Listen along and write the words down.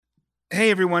Hey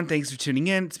everyone, thanks for tuning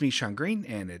in. It's me, Shawn Green,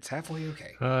 and it's halfway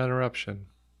okay. Interruption.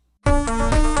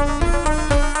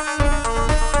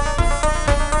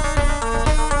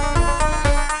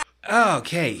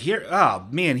 Okay, here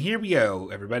we go,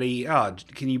 everybody. Oh,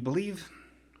 can you believe?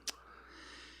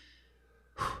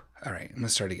 All right, I'm gonna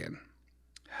start again.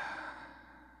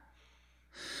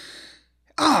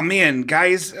 Oh man,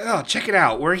 guys, check it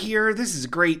out. We're here. This is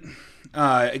great.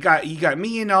 You got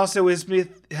me, and also we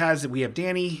have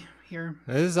Danny here.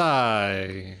 This is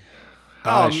I.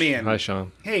 Man. Hi,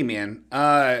 Shawn. Hey, man.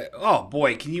 Oh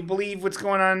boy, can you believe what's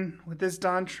going on with this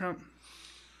Don Trump?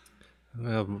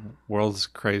 The world's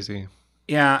crazy.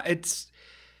 Yeah,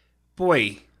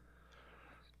 boy.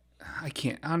 I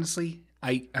can't honestly.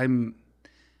 I'm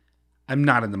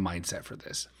not in the mindset for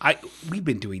this. We've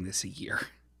been doing this a year.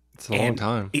 It's a long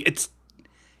time. It's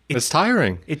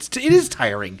tiring. It is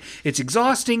tiring. It's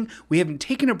exhausting. We haven't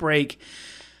taken a break.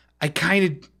 I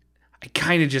kind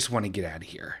of just want to get out of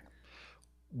here.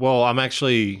 Well, I'm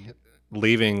actually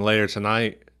leaving later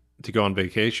tonight to go on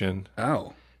vacation.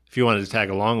 Oh. If you wanted to tag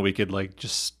along, we could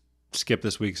just skip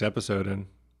this week's episode and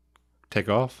take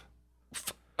off.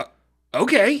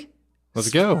 Okay. Let's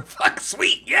go. Fuck,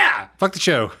 sweet, yeah. Fuck the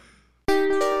show.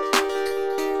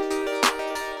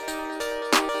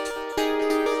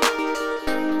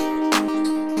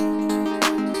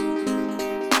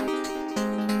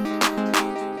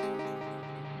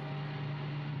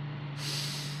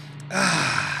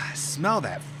 Smell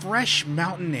that fresh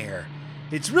mountain air.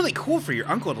 It's really cool for your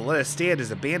uncle to let us stay at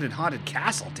his abandoned haunted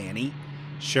castle, Danny.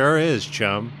 Sure is,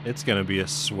 chum. It's going to be a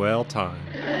swell time.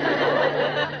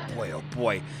 Boy, oh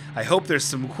boy. I hope there's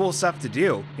some cool stuff to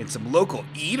do and some local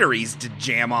eateries to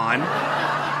jam on.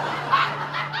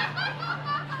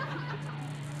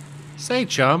 Say,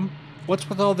 chum, what's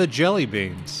with all the jelly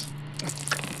beans?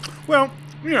 Well,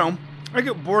 I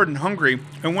get bored and hungry,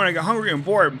 and when I get hungry and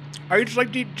bored, I just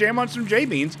like to jam on some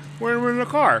J-beans when we're in the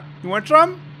car. You want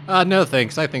some? No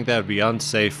thanks. I think that would be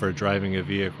unsafe for driving a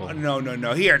vehicle.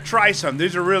 No. Here, try some.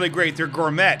 These are really great. They're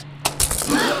gourmet.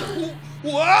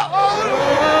 Whoa!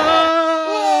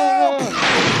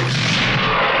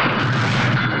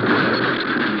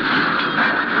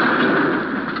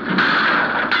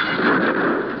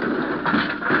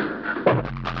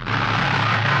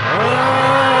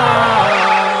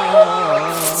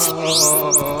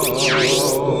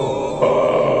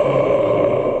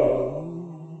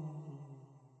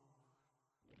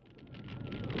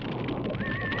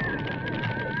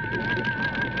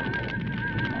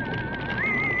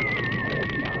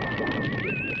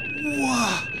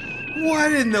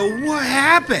 What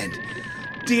happened?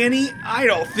 Danny, I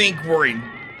don't think we're in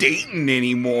Dayton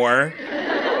anymore.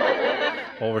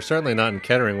 Well, we're certainly not in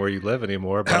Kettering where you live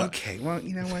anymore, but... Okay, well,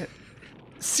 you know what?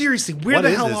 Seriously, where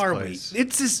the hell are we?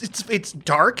 It's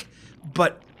dark,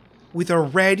 but with a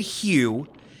red hue.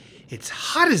 It's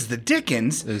hot as the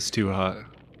dickens. It's too hot.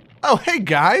 Oh, hey,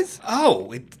 guys.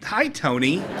 Oh, hi,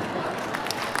 Tony.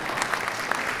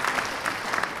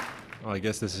 Well, I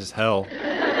guess this is hell.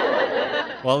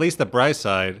 Well, at least the bright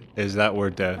side is that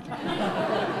we're dead.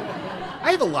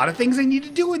 I have a lot of things I need to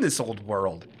do in this old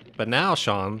world. But now,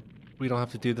 Shawn, we don't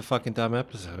have to do the fucking dumb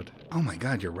episode. Oh my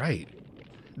god, you're right.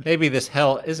 Maybe this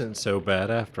hell isn't so bad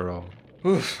after all.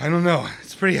 Oof, I don't know.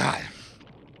 It's pretty hot.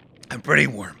 I'm pretty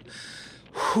warm.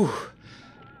 Whew.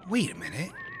 Wait a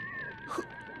minute.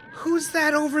 Who's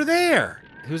that over there?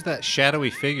 Who's that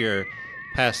shadowy figure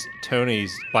past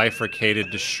Tony's bifurcated,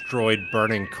 destroyed,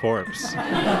 burning corpse?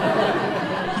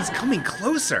 He's coming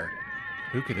closer.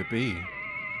 Who could it be?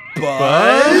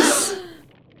 Buzz?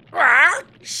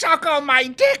 Suck on my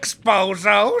dicks,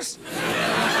 bozos!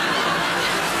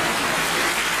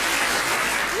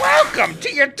 Welcome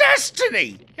to your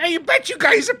destiny! I bet you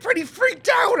guys are pretty freaked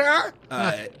out, huh?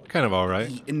 Kind of all right.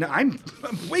 I'm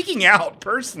waking out,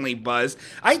 personally, Buzz.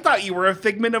 I thought you were a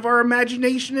figment of our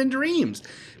imagination and dreams.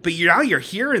 But now you're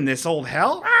here in this old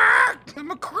hell?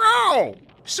 I'm a crow!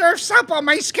 Surfs up on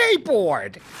my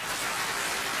skateboard!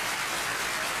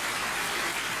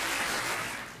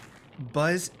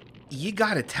 Buzz, you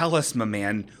gotta tell us, my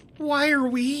man, why are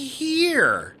we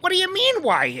here? What do you mean,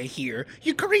 why are you here?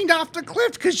 You careened off the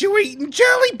cliff because you were eating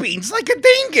jelly beans like a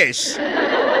dingus!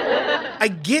 I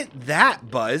get that,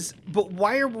 Buzz, but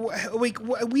why are we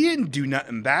didn't do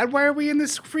nothing bad. Why are we in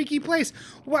this freaky place?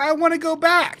 Well, I want to go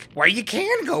back. Well, you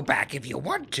can go back if you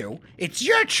want to. It's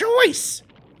your choice.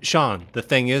 Shawn, the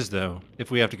thing is, though, if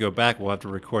we have to go back, we'll have to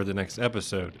record the next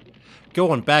episode.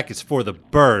 Going back is for the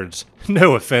birds.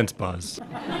 No offense, Buzz.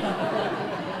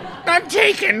 None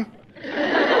taken.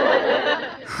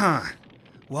 Huh.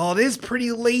 Well, it is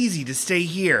pretty lazy to stay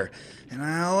here, and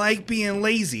I like being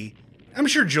lazy. I'm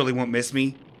sure Julie won't miss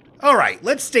me. All right,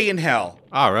 let's stay in hell.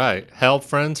 All right. Hell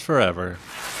friends forever.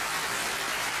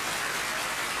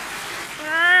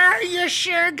 Are you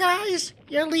sure, guys?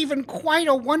 You're leaving quite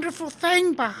a wonderful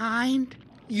thing behind.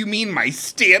 You mean my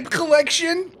stamp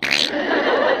collection?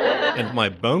 And my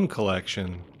bone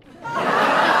collection.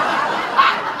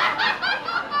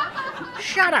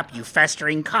 Shut up, you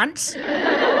festering cunts.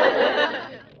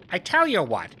 I tell you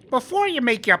what, before you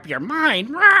make up your mind,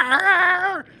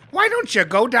 why don't you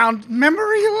go down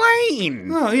memory lane?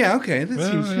 Oh, yeah, okay. That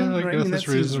seems, I guess that's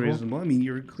seems reasonable. I mean,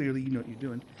 you're clearly, you know what you're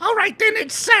doing. All right, then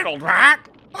it's settled, right?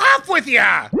 Off with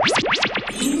ya!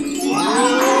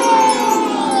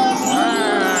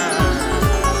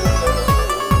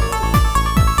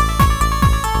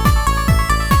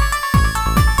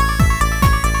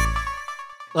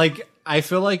 Like, I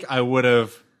feel like I would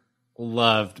have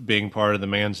loved being part of the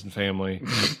Manson family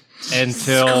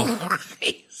until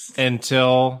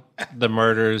the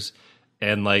murders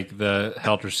and like the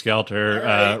helter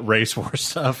skelter race war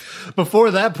stuff.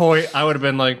 Before that point, I would have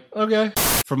been like, okay.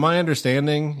 From my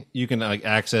understanding, you can like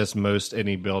access most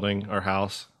any building or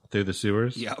house through the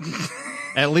sewers. Yeah.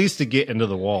 At least to get into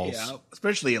the walls. Yeah,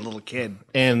 especially a little kid.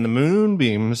 And the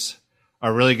moonbeams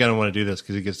are really going to want to do this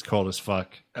because it gets cold as fuck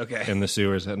Okay. in the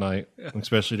sewers at night,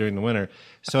 especially during the winter.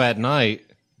 So at night,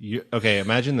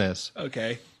 imagine this.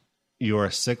 Okay. You are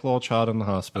a sick little child in the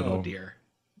hospital. Oh, dear.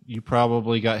 You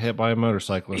probably got hit by a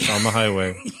motorcyclist on the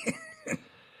highway.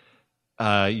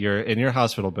 You're in your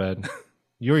hospital bed.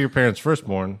 You were your parents'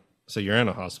 firstborn, so you're in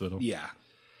a hospital. Yeah.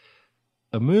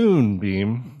 A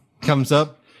moonbeam comes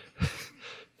up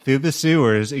through the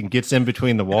sewers and gets in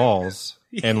between the walls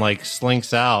and like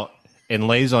slinks out and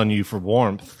lays on you for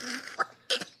warmth.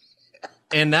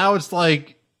 And now it's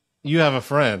like you have a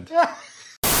friend.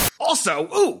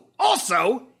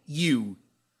 Also, you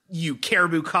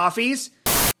Caribou Coffees.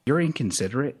 You're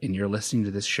inconsiderate and you're listening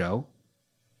to this show.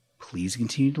 Please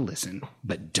continue to listen,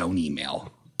 but don't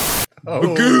email. Oh.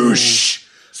 Bagoosh!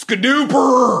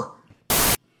 Skadooper!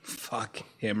 Fuck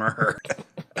him or her.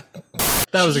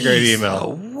 That was a great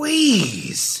email.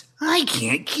 Louise, I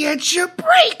can't catch a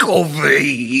break over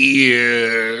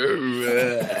here.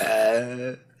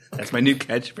 That's my new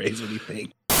catchphrase. What do you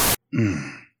think?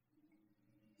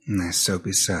 Nice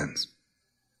soapy suds.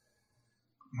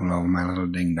 All over my little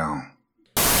ding dong.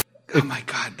 Oh my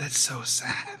god, that's so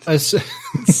sad. It's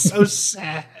so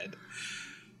sad.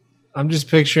 I'm just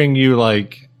picturing you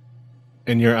like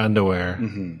in your underwear,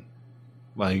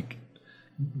 like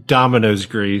Domino's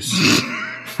grease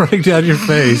running down your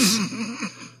face,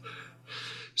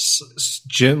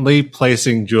 gently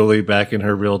placing Julie back in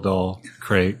her real doll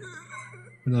crate.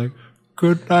 And like,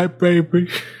 good night, baby.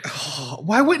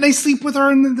 Why wouldn't I sleep with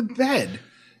her in the bed?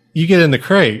 You get in the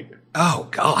crate. Oh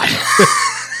god.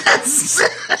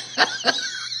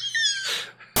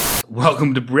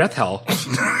 Welcome to Breath Hell.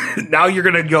 Now you're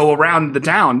going to go around the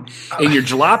town in your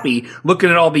jalopy looking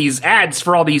at all these ads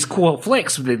for all these cool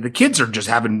flicks that the kids are just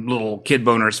having little kid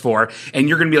boners for. And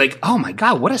you're going to be like, oh my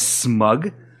God, what a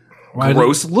smug,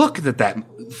 gross look that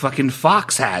fucking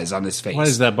fox has on his face. Why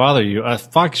does that bother you? A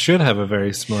fox should have a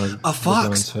very smug A look on his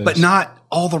fox, face. but not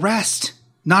all the rest.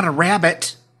 Not a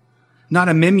rabbit. Not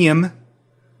a mimium.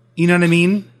 You know what I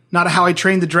mean? Not a How I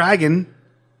Trained the Dragon.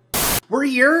 We're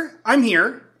here. I'm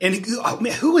here. And oh,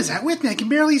 man, who is that with me? I can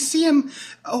barely see him.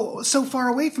 Oh, so far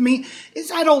away from me. Is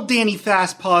that old Danny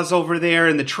Fastpaws over there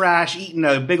in the trash eating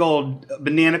a big old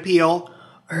banana peel?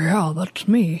 Yeah, that's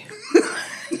me.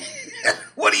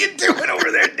 What are you doing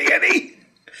over there, Danny?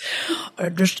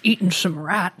 Just eating some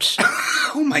rats.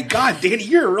 Oh my God, Danny,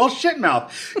 you're a real shitmouth.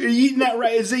 Are you eating that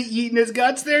rat? Is he eating his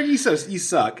guts there? You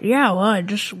suck. Yeah, well, I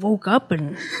just woke up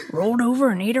and rolled over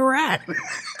and ate a rat.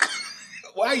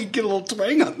 Wow, you get a little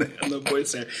twang on the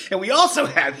voice there. And we also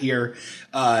have here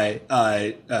my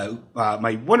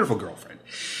wonderful girlfriend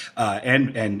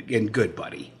and good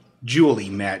buddy, Julie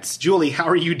Metz. Julie, how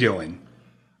are you doing?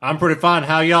 I'm pretty fine.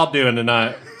 How y'all doing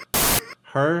tonight?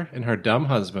 Her and her dumb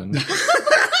husband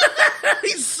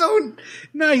He's so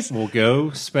nice. will go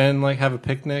have a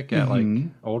picnic at like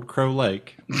Old Crow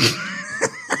Lake.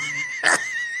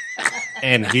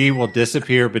 And he will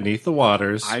disappear beneath the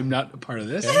waters. I'm not a part of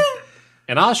this.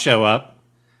 And I'll show up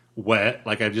wet,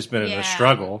 like I've just been in a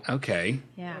struggle. Okay.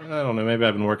 Yeah. I don't know, maybe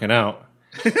I've been working out.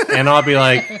 And I'll be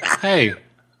like, hey,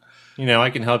 I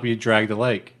can help you drag the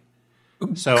lake.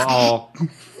 So I'll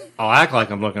act like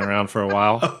I'm looking around for a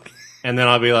while. And then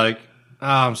I'll be like, oh,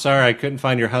 I'm sorry, I couldn't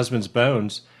find your husband's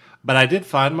bones. But I did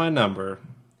find my number.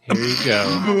 Here you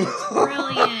go.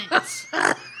 Brilliant.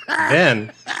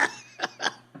 Then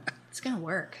It's going to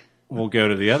work. we'll go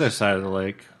to the other side of the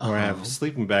lake where I have a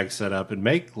sleeping bag set up and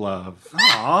make love.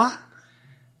 Aw.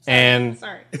 And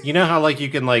Sorry. you know how like you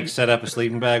can like set up a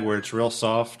sleeping bag where it's real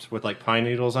soft with like pine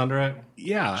needles under it?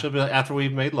 Yeah. She'll be like, after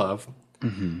we've made love,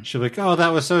 she'll be like, "Oh, that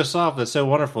was so soft. That's so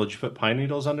wonderful. Did you put pine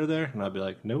needles under there?" And I'll be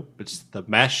like, "Nope. It's the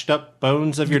mashed up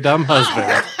bones of your dumb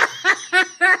husband."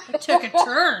 It took a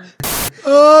turn.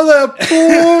 Oh, that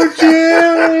poor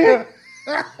Jerry.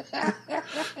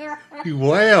 He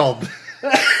wailed.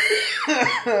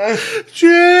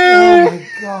 Jerry. Oh, my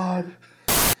God.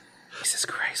 Jesus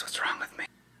Christ, what's wrong with me?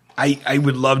 I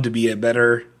would love to be a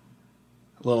better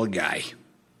little guy,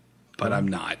 but I'm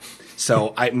not.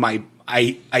 So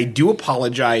I do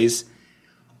apologize.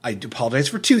 I do apologize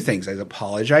for two things. I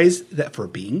apologize for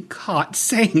being caught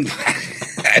saying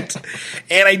that,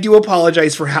 and I do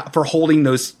apologize for holding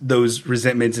those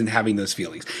resentments and having those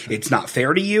feelings. It's not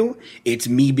fair to you. It's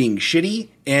me being shitty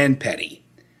and petty.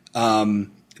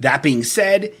 That being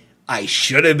said, I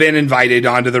should have been invited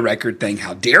onto the record thing.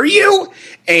 How dare you?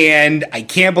 And I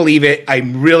can't believe it.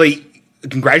 I'm really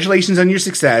congratulations on your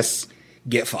success.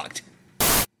 Get fucked.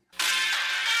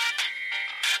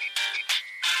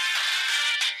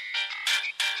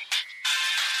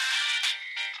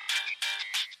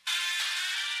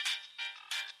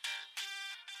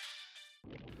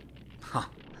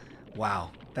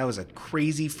 Wow, that was a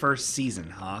crazy first season,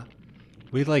 huh?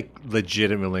 We like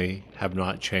legitimately have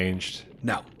not changed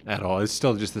No, at all. It's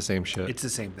still just the same shit. it's the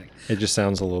same thing. It just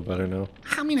sounds a little better now.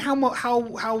 I mean, how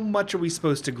much are we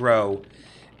supposed to grow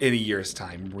in a year's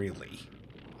time, really?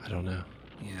 I don't know.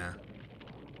 Yeah.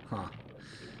 Huh.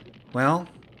 Well,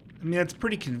 I mean, that's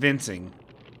pretty convincing.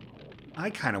 I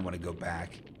kind of want to go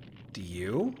back. Do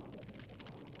you?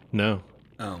 No,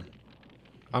 Oh.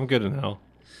 I'm good in hell.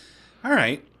 All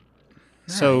right.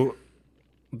 So,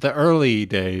 the early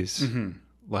days,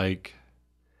 like,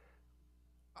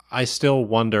 I still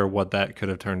wonder what that could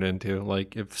have turned into.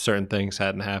 Like, if certain things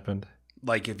hadn't happened,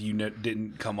 Like if you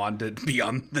didn't come on to be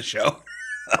on the show.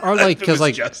 or like If it was because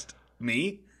like just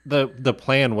me? the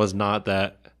plan was not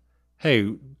that. Hey,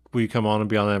 will you come on and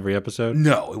be on every episode?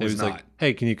 No, it was not. like,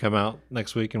 hey, can you come out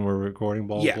next week and we're recording?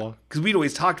 Blah Yeah, blah. because we'd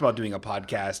always talked about doing a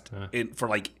podcast for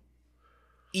like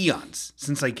eons,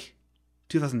 since like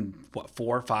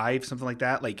 2004, 5, something like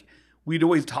that. Like we'd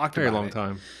always talked Very about long it,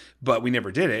 time. but we never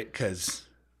did it because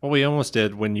Well, we almost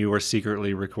did when you were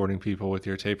secretly recording people with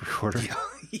your tape recorder.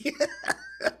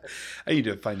 I need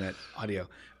to find that audio.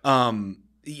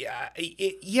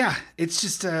 It's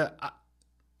just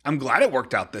I'm glad it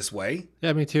worked out this way.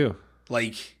 Yeah, me too.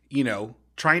 Like, you know,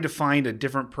 trying to find a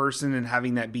different person and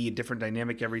having that be a different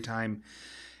dynamic every time,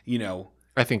 you know.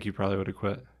 I think you probably would have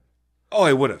quit. Oh,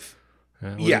 I would have.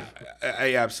 Would've. Yeah,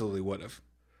 I absolutely would have.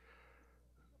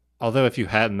 Although if you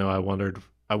hadn't, though, I wondered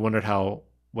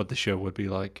what the show would be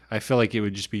like. I feel like it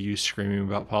would just be you screaming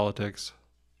about politics.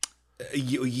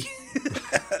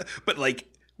 But like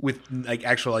with like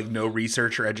actual like no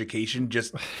research or education,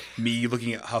 just me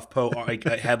looking at HuffPo like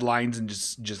headlines and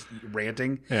just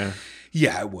ranting. Yeah,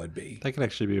 Yeah, it would be. that could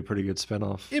actually be a pretty good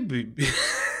spinoff. It'd be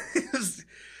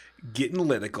getting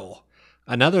political.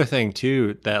 Another thing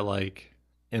too that like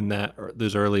in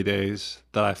those early days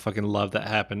that I fucking love that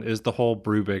happened is the whole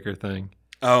Brubaker thing.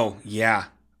 Oh yeah,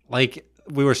 Like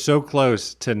we were so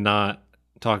close to not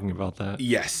talking about that,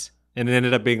 yes. and it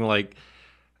ended up being like,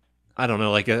 I don't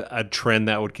know, like a trend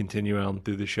that would continue on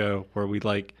through the show where we'd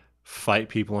like fight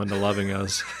people into loving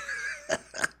us.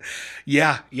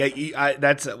 Yeah.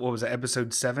 That's what was it,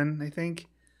 episode 7, I think.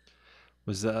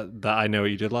 Was that I Know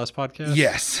What You Did Last podcast?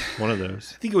 Yes, One of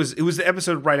those. I think it was the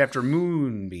episode right after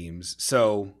Moonbeams.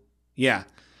 So yeah,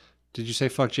 Did you say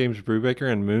fuck James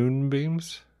Brubaker and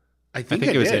Moonbeams? I think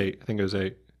it was did. 8. I think it was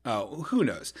 8. Oh, who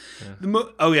knows?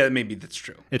 Yeah. Maybe that's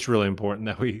true. It's really important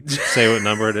that we say what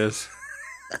number it is.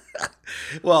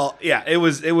 Well, yeah, it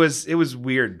was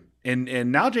weird,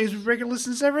 and now James Brubaker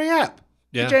listens to every app.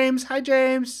 Yeah. Hi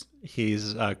James.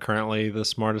 He's currently the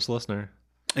smartest listener.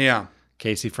 Yeah.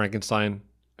 Casey Frankenstein,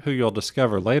 who you'll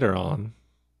discover later on,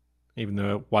 even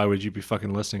though why would you be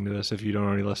fucking listening to this if you don't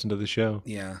already listen to the show?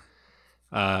 Yeah.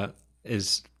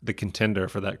 Is the contender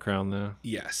for that crown, though.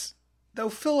 Yes. Though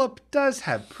Philip does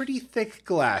have pretty thick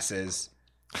glasses.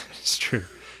 It's true.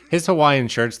 His Hawaiian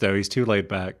shirts, though, he's too laid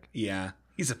back. Yeah.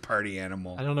 He's a party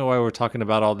animal. I don't know why we're talking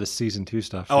about all this season 2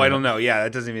 stuff. Oh, I don't know. Yeah,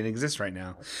 that doesn't even exist right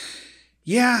now.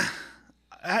 Yeah.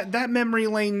 That memory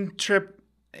lane trip,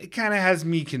 it kind of has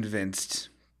me convinced,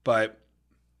 but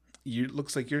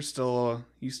looks like you still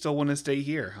want to stay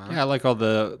here, huh? Yeah, I like all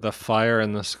the fire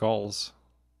and the skulls.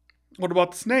 What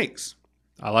about the snakes?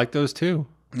 I like those too.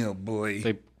 Oh boy.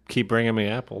 They keep bringing me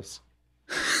apples.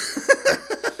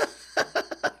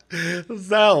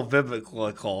 So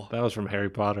biblical. That was from Harry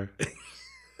Potter.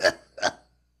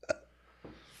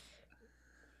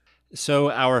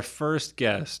 So our first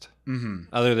guest,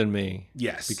 other than me,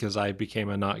 Yes. because I became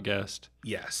a not guest.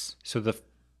 Yes. So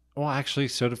actually,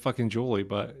 so did fucking Julie,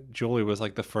 but Julie was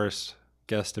like the first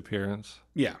guest appearance,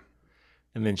 Yeah.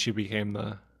 and then she became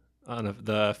the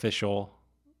official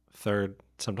third,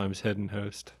 sometimes hidden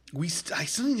host. I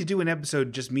still need to do an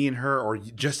episode just me and her, or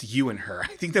just you and her.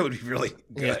 I think that would be really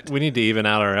good. Yeah, we need to even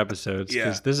out our episodes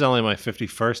because this is only my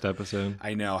 51st episode.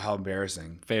 I know, how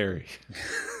embarrassing. Very.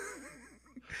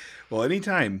 Well,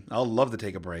 anytime. I'll love to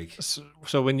take a break.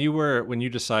 So when you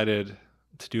decided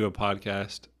to do a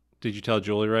podcast, did you tell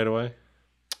Julie right away?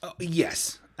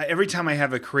 Yes. Every time I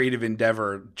have a creative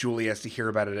endeavor, Julie has to hear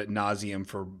about it ad nauseum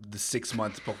for the 6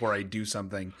 months before I do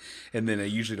something, and then I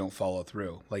usually don't follow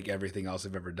through, like everything else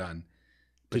I've ever done.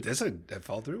 But this I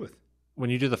followed through with. When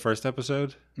you did the first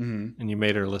episode, and you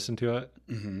made her listen to it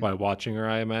by watching her,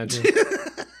 I imagine.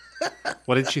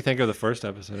 What did she think of the first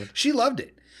episode? She loved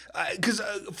it.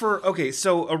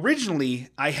 So originally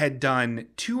I had done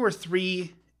 2 or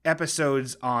 3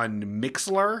 episodes on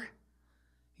Mixlr.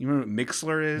 You remember what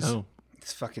Mixlr is? No.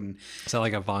 It's fucking... Is that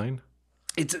like a Vine?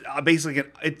 It's basically...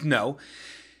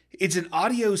 It's an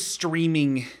audio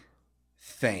streaming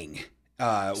thing.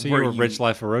 So you were Rich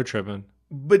Life of Road Tripping.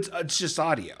 But it's just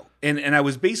audio. And I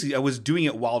was doing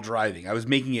it while driving. I was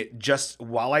making it just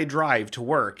while I drive to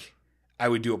work, I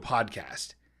would do a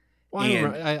podcast. Well,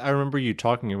 I remember you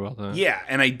talking about that. Yeah,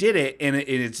 and I did it, and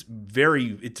it's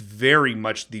very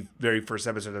much the very first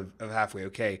episode of Halfway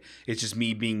Okay. It's just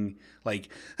me being like,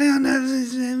 do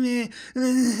you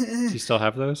still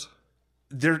have those?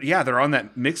 They're on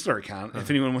that Mixlr account. If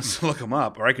anyone wants to look them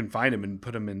up, or I can find them and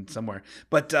put them in somewhere.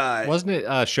 But wasn't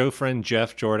it show friend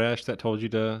Jeff Jordash that told you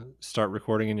to start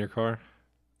recording in your car?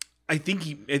 I think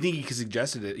he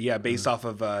suggested it. Yeah, based off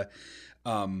of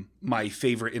my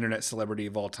favorite internet celebrity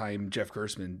of all time, Jeff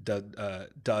Gerstmann,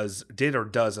 does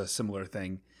a similar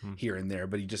thing here and there,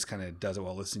 but he just kind of does it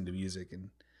while listening to music.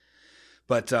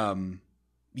 That's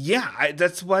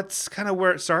what's kind of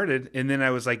where it started. And then I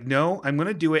was like, no, I'm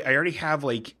gonna do it. I already have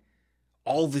like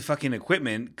all the fucking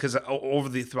equipment because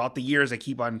throughout the years I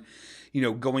keep on,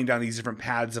 going down these different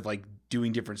paths of like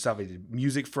doing different stuff. I did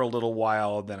music for a little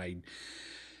while, then I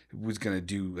was gonna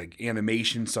do like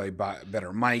animation, so I bought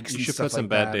better mics. You and should stuff put some like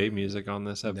Bad that. Day music on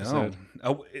this episode.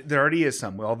 No, there already is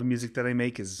some. All the music that I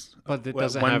make is, But it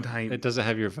it doesn't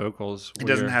have your vocals. It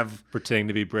doesn't have pretending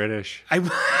to be British.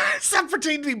 It's not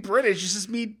pretending to be British. It's just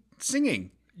me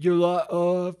singing. You're like,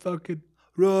 oh fucking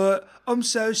Right, I'm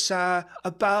so sad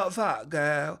about that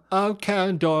girl. I'm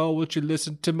Karen Doyle. Would you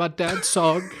listen to my dad's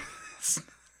song?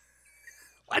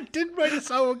 I didn't write a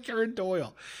song with Karen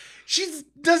Doyle. She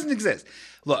doesn't exist.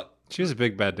 Look, She was a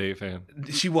big Bad Day fan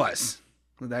she was.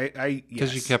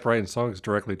 because you kept writing songs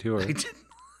directly to her. I didn't.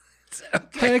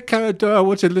 Hey, Karen Doyle,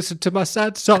 would you listen to my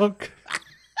sad song?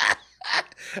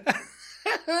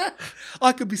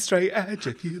 I could be straight edge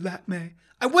if you let me.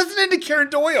 I wasn't into Karen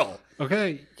Doyle.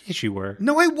 Okay, yes, you were.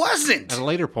 No, I wasn't. At a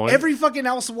later point, Everyone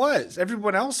else was.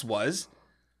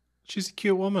 she's a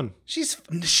cute woman. She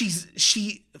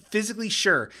physically,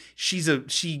 sure.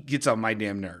 She gets on my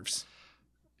damn nerves.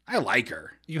 I like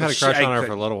her. You had a crush on her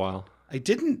for a little while. I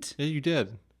didn't. Yeah, you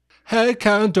did. Hey,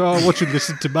 Karen Doyle, won't you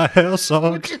listen to my hell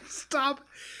song? Stop.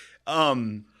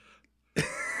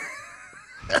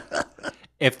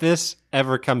 If this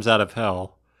ever comes out of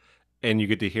hell and you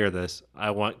get to hear this,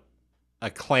 I want a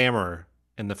clamor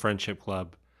in the Friendship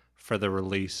Club for the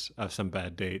release of some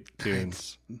Bad Day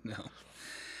tunes. No.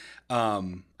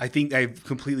 I think I've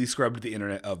completely scrubbed the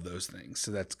internet of those things,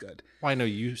 so that's good. Well, I know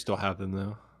you still have them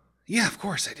though. Yeah, of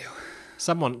course I do.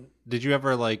 Did you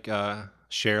ever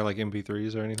share like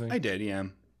MP3s or anything? I did, yeah.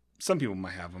 Some people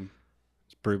might have them.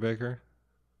 Brubaker?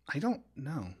 I don't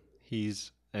know.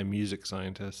 He's a music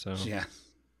scientist, so. Yeah.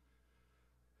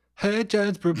 Hey,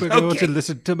 James Brubaker, won't you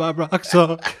listen to my rock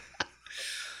song?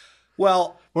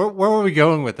 Well, Where were we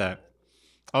going with that?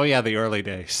 Oh, yeah, the early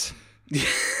days.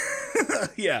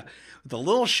 yeah. The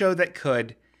little show that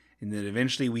could, and then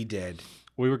eventually we did.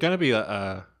 We were going to be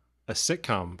a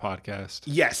sitcom podcast.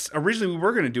 Yes. Originally, we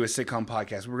were going to do a sitcom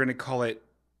podcast. We were going to call it,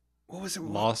 what was it?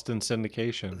 Lost in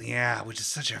Syndication. Yeah, which is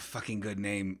such a fucking good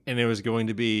name. And it was going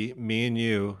to be me and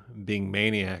you being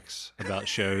maniacs about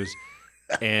shows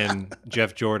and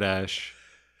Jeff Jordash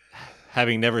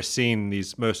having never seen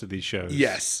most of these shows.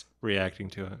 Yes. Reacting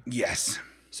to it. Yes.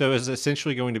 So it's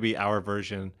essentially going to be our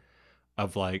version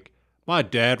of like, my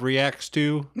dad reacts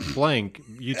to blank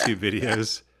YouTube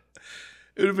videos.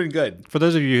 It would have been good. For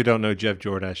those of you who don't know, Jeff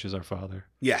Jordash is our father.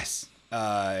 Yes.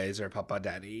 Is our papa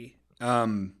daddy.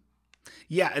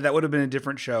 Yeah, that would have been a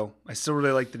different show. I still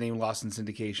really like the name Lost in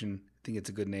Syndication. I think it's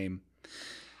a good name.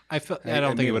 I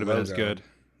don't think it would have been as good.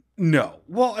 No.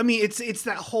 Well, I mean, it's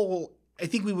that whole... I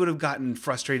think we would have gotten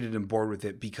frustrated and bored with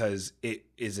it because it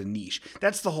is a niche.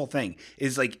 That's the whole thing.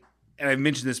 Is like, and I've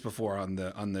mentioned this before on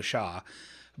the Shaw,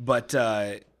 but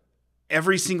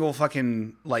every single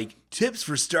fucking like tips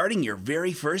for starting your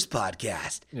very first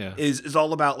podcast is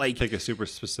all about like take a super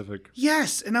specific.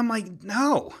 Yes, and I'm like,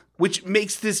 no, which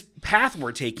makes this path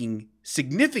we're taking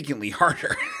significantly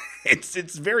harder. It's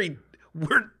very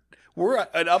we're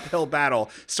an uphill battle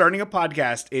starting a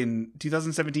podcast in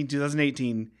 2017,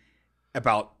 2018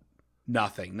 about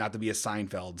nothing. Not to be a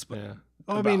Seinfeld's, but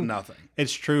about nothing.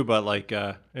 It's true, but like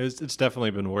it's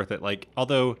definitely been worth it. Like,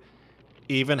 although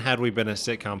even had we been a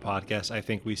sitcom podcast, I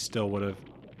think we still would have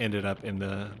ended up in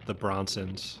the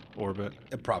Bronsons orbit.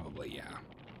 Probably, yeah.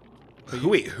 But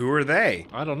wait, who are they?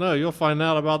 I don't know. You'll find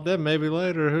out about them maybe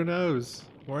later. Who knows?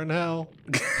 We're in hell.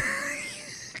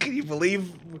 Can you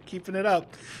believe we're keeping it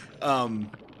up?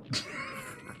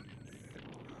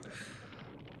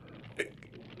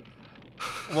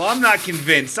 Well, I'm not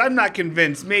convinced.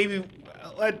 Maybe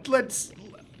let's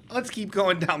keep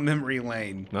going down memory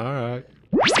lane. All right.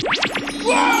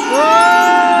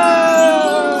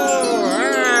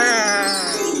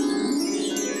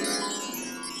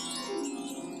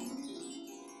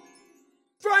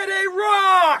 Friday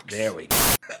rocks! There we go.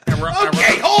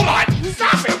 Okay, hold on.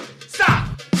 Stop it. Stop.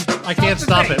 I can't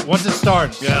stop it. Once it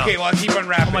starts. Yeah. Okay, well, I'll keep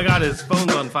unwrapping. Oh my god, his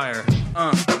phone's on fire.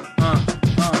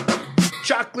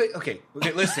 Chocolate. Okay,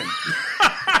 listen.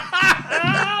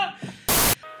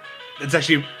 This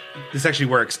actually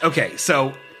works. Okay,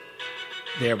 so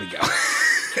there we go.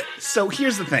 So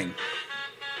here's the thing.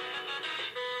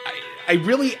 I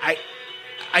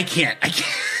can't.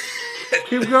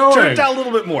 Keep going. Turn it down a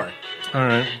little bit more. All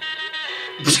right.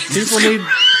 People need...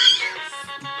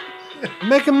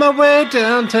 Making my way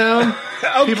downtown.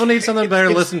 Okay. People need something better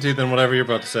to listen to than whatever you're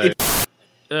about to say.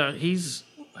 How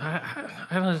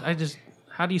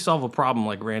do you solve a problem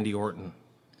like Randy Orton?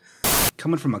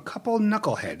 Coming from a couple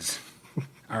knuckleheads.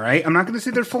 All right, I'm not going to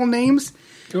say their full names.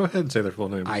 Go ahead and say their full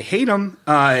names. I hate them.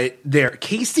 They're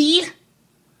Casey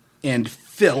and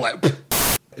Philip.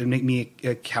 It'd make me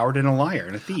a coward and a liar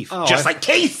and a thief. Oh, just like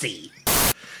Casey.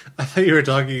 I thought you were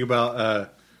talking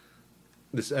about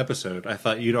this episode. I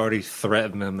thought you'd already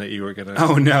threatened them that you were going to...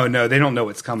 Oh, no. They don't know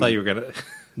what's coming. I thought you were going to...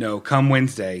 No, come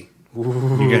Wednesday.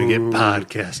 Ooh, you're going to get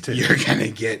podcasted. You're going to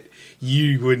get...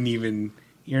 You wouldn't even...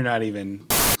 You're not even...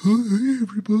 Hey,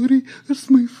 everybody. It's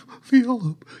me,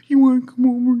 Philip. You want to come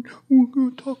over and we're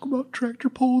going to talk about tractor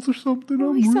pulls or something?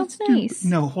 Oh, he sounds nice.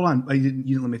 No, hold on. You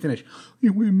didn't let me finish.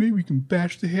 Maybe we can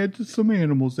bash the heads of some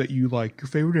animals that you like. Your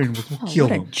favorite animals. We'll kill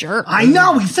what a them. jerk. I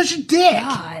know. He's such a dick.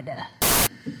 God.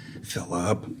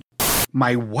 Philip.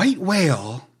 My white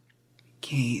whale,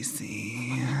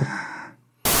 Casey.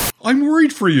 I'm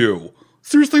worried for you.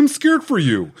 Seriously, I'm scared for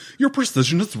you. Your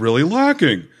precision is really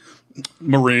lacking.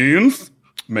 Marines,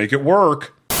 make it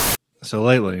work. So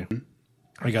lately,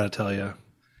 I got to tell you,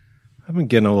 I've been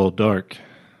getting a little dark.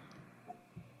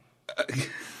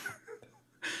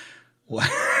 What?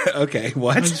 Okay,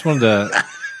 what? I just wanted to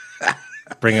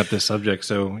bring up this subject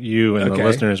so you and the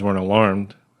listeners weren't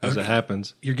alarmed as it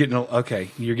happens. You're getting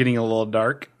a little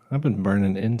dark. I've been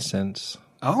burning incense.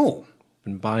 Oh.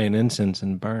 Been buying incense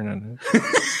and burning it.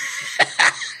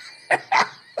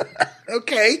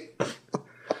 Okay. I've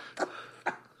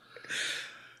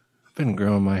been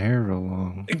growing my hair real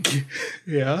long.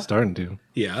 Yeah. Starting to.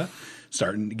 Yeah.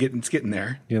 It's getting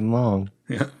there. Getting long.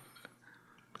 Yeah.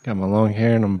 Got my long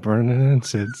hair and I'm burning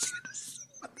incense.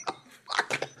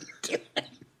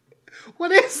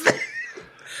 What is that?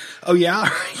 Oh, yeah?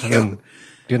 I've been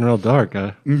getting real dark.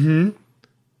 Been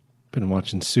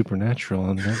watching Supernatural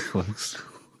on Netflix.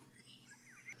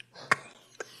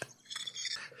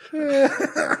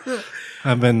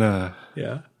 I've been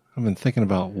thinking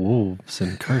about wolves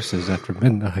and curses after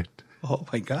midnight. Oh,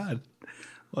 my God.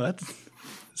 Well, that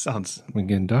sounds... Been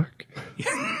getting dark.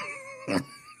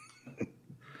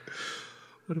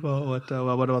 What about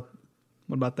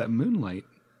that moonlight?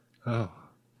 Oh,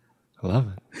 I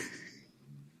love it.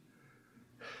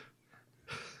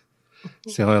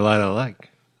 It's the only light I like.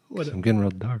 I'm getting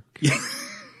real dark.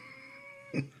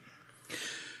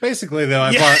 Basically, though,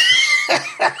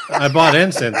 I bought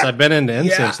incense. I've been into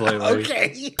incense lately.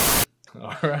 Okay.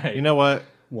 All right. You know what?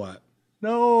 What?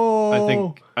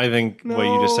 No. I think what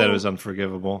you just said was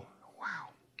unforgivable. Wow.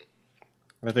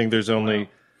 I think there's only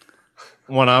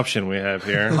one option we have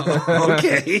here.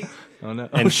 Okay. Oh, no.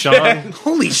 And Shawn,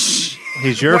 Holy shit.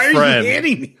 he's your Why friend. Are you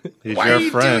hitting me? He's Why your are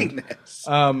you friend. doing this?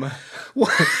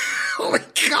 Oh my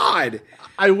God.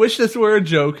 I wish this were a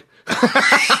joke.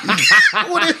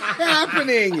 What is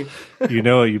happening? You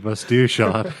know what you must do,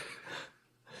 Shawn.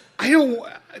 I don't.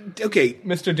 Okay.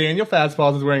 Mr. Daniel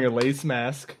Fastballs is wearing a lace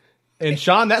mask. And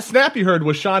Shawn, that snap you heard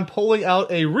was Shawn pulling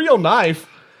out a real knife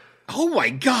Oh my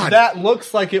God. that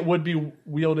looks like it would be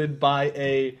wielded by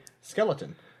a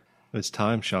skeleton. It's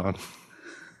time, Shawn.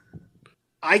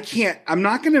 I can't. I'm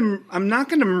not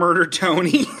gonna murder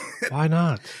Tony. Why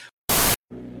not?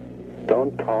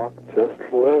 Don't talk, just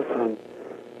listen.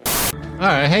 All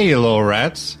right, hey, you little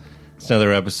rats. It's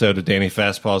another episode of Danny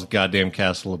Fastball's Goddamn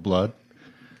Castle of Blood,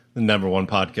 the #1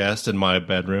 podcast in my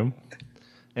bedroom.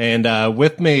 And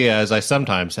with me, as I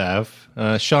sometimes have,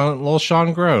 little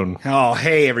Shawn Groan. Oh,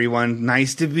 hey everyone.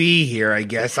 Nice to be here. I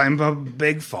guess I'm a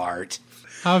big fart.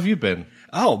 How have you been?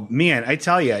 Oh man, I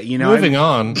tell you, Moving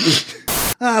on.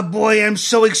 Oh boy, I'm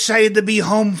so excited to be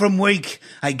home from work.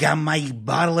 I got my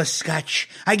bottle of scotch,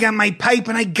 I got my pipe,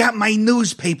 and I got my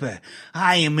newspaper.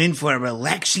 I am in for a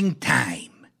relaxing time.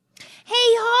 Hey,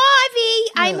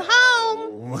 Harvey, I'm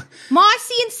home.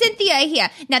 Marcy and Cynthia are here.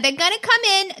 Now, they're going to come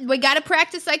in. We got to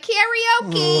practice our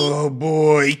karaoke. Oh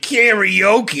boy,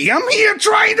 karaoke. I'm here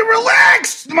trying to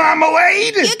relax,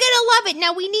 Marmalade. You're going to love it.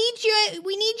 Now, we need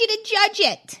you to judge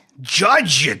it.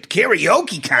 Judge it,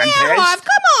 karaoke contest. Yeah, Harv,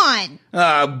 come on.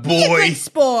 Oh Be a boy. good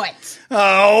sport.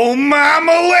 Oh,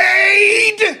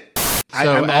 Marmalade.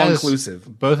 I'm all as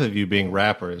inclusive. Both of you being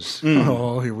rappers,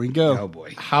 Oh, here we go. Oh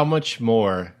boy. how much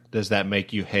more does that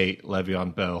make you hate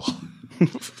Le'Veon Bell?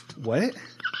 What?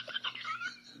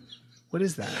 What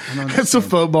is that? I don't That's a understand.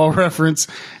 football reference.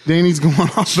 Danny's going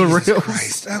off the rails.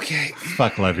 Christ. Okay.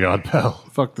 Fuck Le'Veon Bell.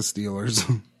 Fuck the Steelers.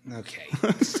 Okay.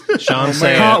 Sean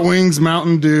say Hot Wings,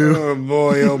 Mountain Dew. Oh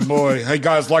boy, oh boy. Hey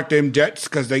guys like them Jets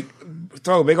because they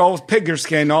throw a big old pigger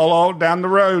skin all down the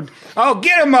road. Oh,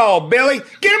 get them all, Billy.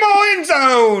 Get them all in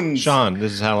zone. Sean,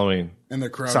 this is Halloween. And the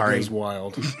crowd Sorry. goes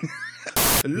wild.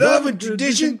 Love and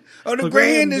tradition of the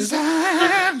grandest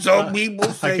time. So people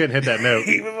I say couldn't hit that note.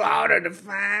 he was harder to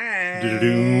find.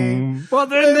 Do-do-doom. Well,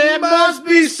 then there must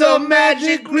be some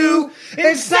magic glue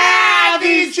inside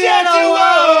these gentle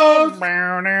walls.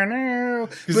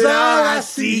 Cause all I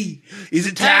see is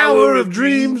a tower of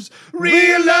dreams,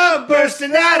 real love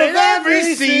bursting out at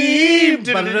every seam.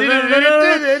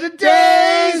 The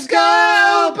days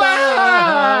go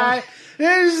by.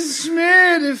 There's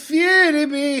a fear to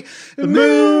be. The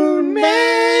moon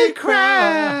may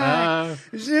cry.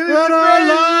 But our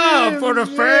love for the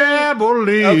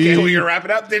family. Okay, we're gonna wrap it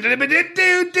up.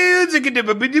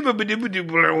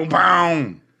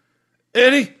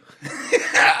 Eddie,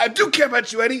 I do care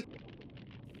about you, Eddie.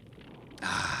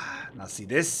 Now, see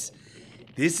this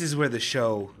is where the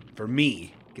show for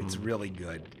me gets really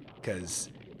good because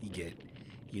you get,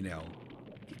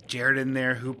 Jared in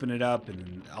there hooping it up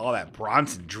and all that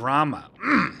Bronson drama.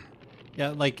 Yeah,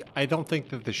 like, I don't think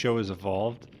that the show has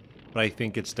evolved, but I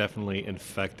think it's definitely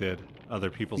infected other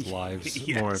people's lives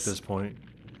more at Yes. this point.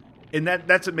 And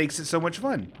that's what makes it so much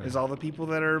fun, is all the people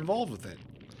that are involved with it.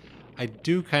 I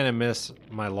do kind of miss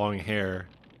my long hair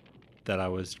that I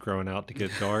was growing out to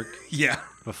get dark Yeah.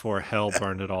 before hell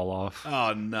burned it all off.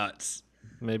 Oh, nuts.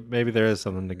 Maybe there is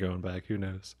something to going back. Who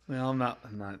knows? Well, I'm not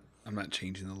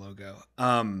changing the logo.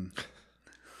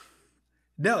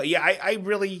 No, yeah, I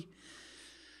really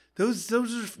those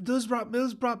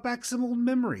brought back some old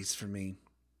memories for me.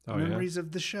 Oh, Memories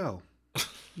of the show.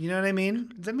 You know what I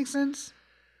mean? Does that make sense?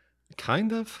 yeah?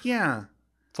 Kind of. Yeah.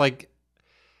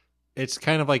 It's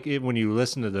kind of like when you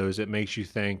listen to those, it makes you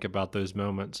think about those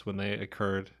moments when they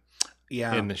occurred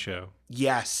Yeah. in the show.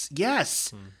 Yes.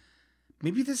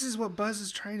 Maybe this is what Buzz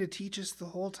is trying to teach us the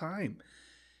whole time.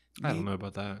 I don't know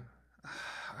about that.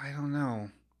 I don't know.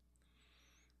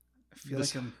 I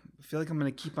feel like I'm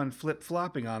going to keep on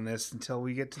flip-flopping on this until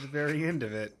we get to the very end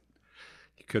of it.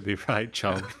 You could be right,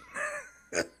 chum.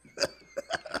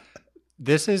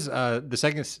 This is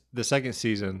the second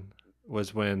season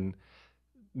was when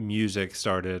music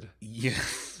started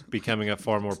becoming a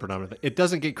far more predominant thing. It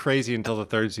doesn't get crazy until the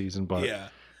third season, but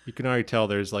you can already tell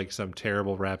there's like some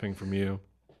terrible rapping from you.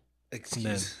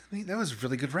 Excuse me, that was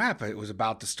really good rap. It was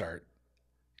about to start.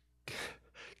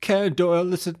 Can Doyle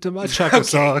listen to my chocolate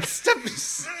song? Stop.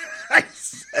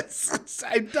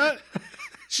 I'm done.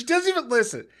 She doesn't even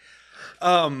listen.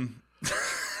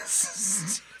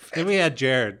 Then we had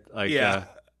Jared, Yeah.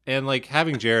 and like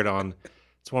having Jared on,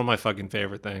 it's one of my fucking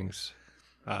favorite things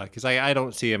because I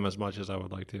don't see him as much as I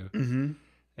would like to, Mm-hmm.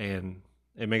 and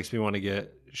it makes me want to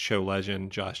get show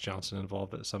legend Josh Johnson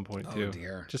involved at some point too. Oh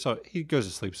dear. Just so he goes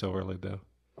to sleep so early though.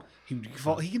 He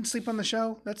can sleep on the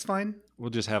show. That's fine. We'll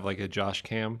just have like a Josh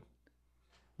cam.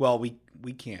 Well, we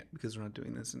can't because we're not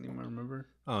doing this anymore. Remember?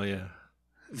 Oh yeah.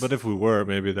 But if we were,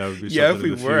 maybe that would be Yeah, if something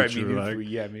we in the were, future, like,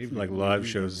 maybe like we live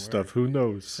even shows and were. stuff. Who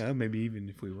knows? Maybe even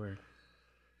if we were.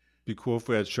 Be cool if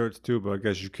we had shirts too, but I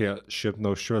guess you can't ship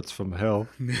no shirts from hell.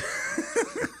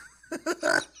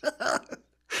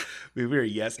 We were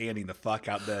yes-anding the fuck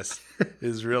out this. It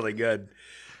is really good.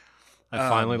 I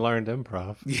finally learned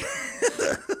improv.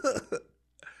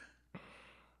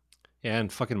 Yeah,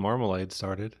 and fucking Marmalade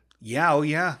started. Yeah, oh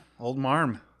yeah. Old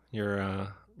Marm. Your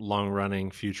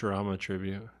long-running Futurama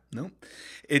tribute. Nope.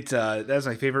 That's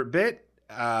my favorite bit.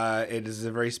 It is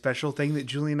a very special thing that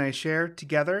Julie and I share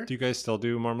together. Do you guys still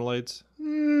do Marmalades?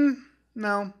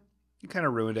 No. You kind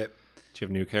of ruined it. Do you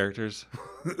have new characters?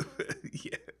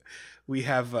 Yeah. We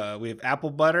have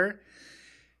Apple Butter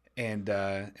and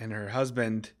her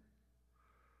husband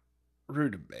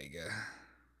Rutabaga.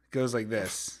 Goes like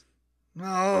this.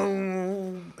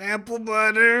 Oh, Apple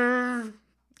Butter.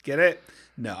 Get it?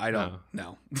 No, I don't.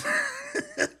 No.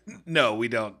 No, we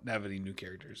don't have any new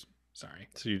characters. Sorry.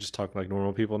 So you just talk like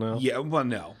normal people now? Yeah, well,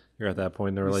 no. You're at that point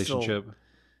in the relationship?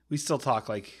 We still talk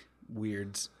like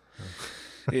weirds.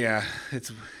 Yeah,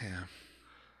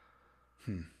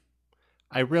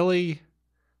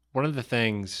 One of the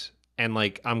things, and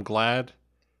like, I'm glad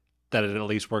that it at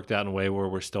least worked out in a way where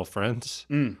we're still friends.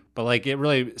 But like, it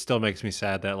really still makes me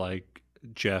sad that like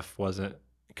Jeff wasn't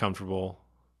comfortable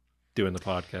doing the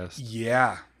podcast.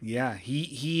 Yeah.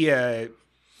 He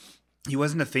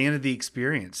wasn't a fan of the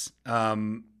experience.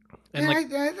 And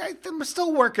like, I'm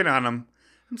still working on him.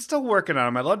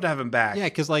 I'd love to have him back. Yeah,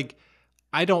 because like,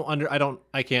 I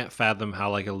can't fathom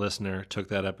how like a listener took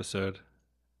that episode.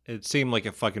 It seemed like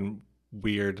a fucking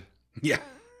weird,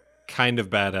 kind of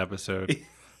bad episode.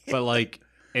 But like,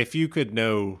 if you could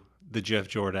know the Jeff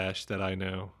Jordash that I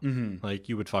know, like,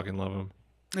 you would fucking love him.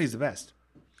 He's the best.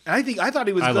 And I thought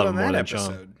he was good on that episode.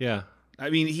 Shawn. Yeah.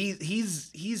 I mean,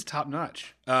 he's top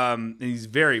notch. And he's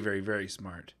very, very, very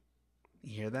smart.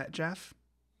 You hear that, Jeff?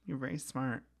 You're very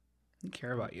smart. I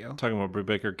care about you. Talking about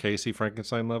Brubaker, Casey,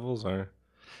 Frankenstein levels, or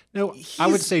no? I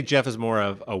would say Jeff is more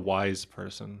of a wise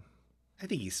person. I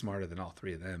think he's smarter than all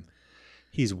three of them.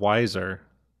 He's wiser.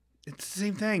 It's the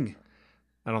same thing.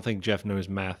 I don't think Jeff knows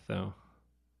math though.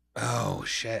 Oh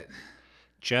shit.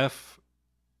 Jeff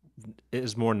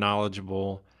is more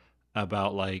knowledgeable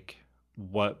about like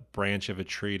what branch of a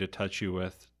tree to touch you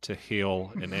with to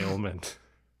heal an ailment.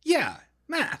 Yeah,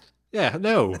 math. Yeah,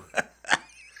 no.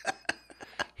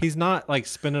 He's not like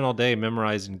spending all day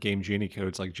memorizing Game Genie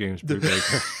codes like James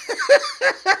Brubaker.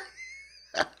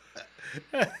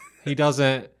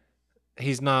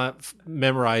 He's not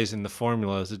memorizing the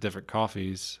formulas of different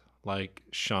coffees like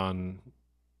Shawn's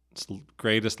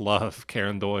greatest love,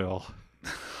 Karen Doyle.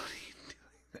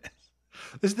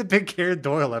 This is the big Karen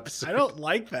Doyle episode. I don't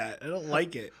like that. I don't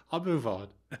like it. I'll move on.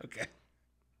 Okay.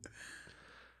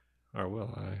 Or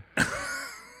will I?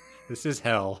 This is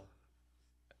hell.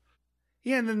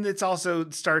 Yeah, and then it's also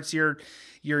starts your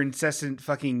incessant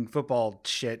fucking football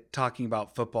shit, talking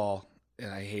about football,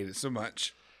 and I hate it so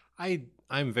much.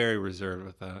 I'm very reserved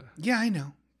with that. Yeah, I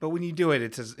know. But when you do it,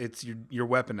 it's you're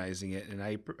weaponizing it, and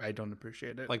I don't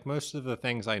appreciate it. Like, most of the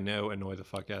things I know annoy the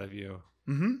fuck out of you.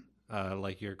 Mm-hmm.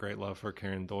 Like your great love for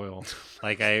Karen Doyle.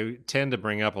 Like, I tend to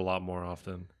bring up a lot more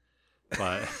often.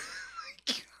 But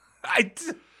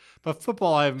but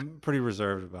football, I'm pretty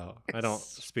reserved about. I don't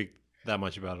speak that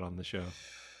much about it on the show.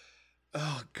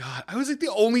 Oh God, I was like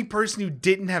the only person who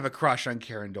didn't have a crush on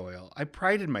Karen Doyle. I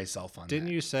prided myself on. Didn't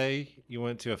you say you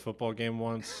went to a football game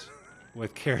once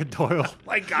with Karen Doyle?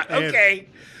 My God. Okay.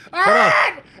 All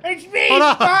right, it's me,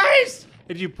 boys.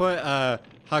 Did you put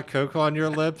hot cocoa on your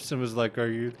lips and was like, "Are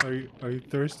you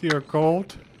thirsty or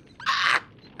cold?"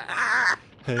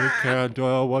 Hey, Karen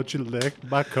Doyle, won't you lick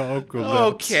my cocoa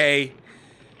lips? Okay.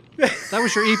 That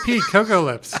was your EP, Cocoa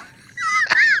Lips.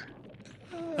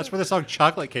 That's where the song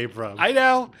Chocolate came from. I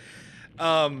know.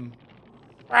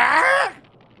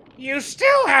 You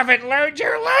still haven't learned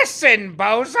your lesson,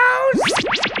 bozos.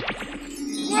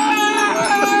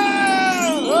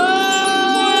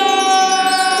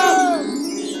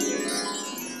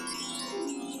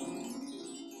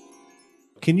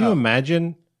 Can you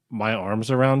imagine my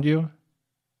arms around you?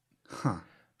 Huh.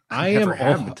 I never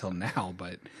am have until now,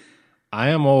 but I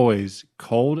am always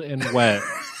cold and wet.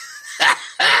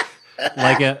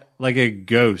 like a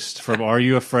ghost from Are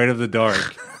You Afraid of the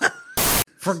Dark?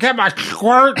 Forget my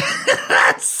squirt.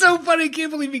 that's so funny. I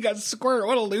can't believe he got squirt.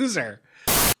 What a loser.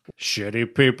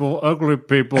 Shitty people, ugly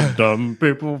people, dumb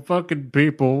people, fucking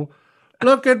people,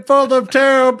 looking for the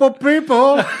terrible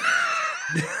people.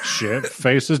 Shit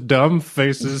faces, dumb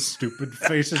faces, stupid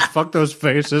faces, fuck those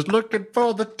faces, looking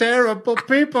for the terrible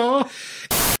people.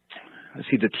 I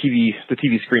see the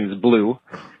TV screen is blue,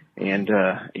 and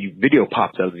a video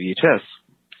pops out of the VHS,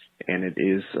 and it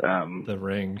is The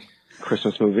Ring.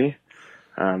 Christmas movie.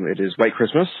 It is White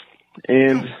Christmas,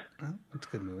 and That's a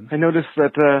good movie. I noticed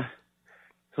that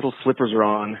little slippers are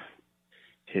on.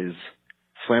 His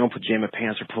flannel pajama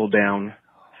pants are pulled down.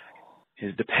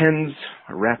 His Depends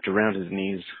are wrapped around his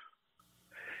knees,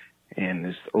 and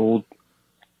this old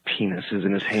penis is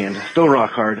in his hand, still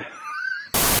rock hard.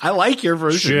 I like your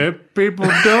version. Shit, people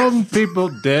dumb, people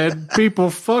dead, people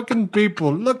fucking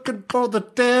people, looking for the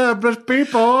terrible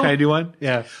people. Can I do one?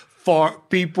 Yeah. Fart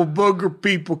people, booger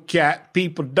people, cat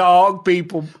people, dog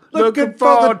people, Looking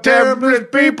for the terrible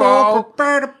people.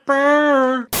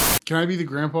 Can I be the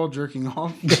grandpa jerking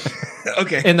off?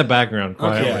 Okay. In the background,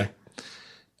 quietly. Okay.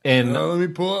 And Let me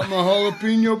pull out my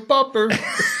jalapeno popper.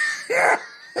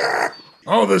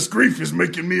 All this grief is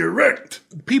making me erect.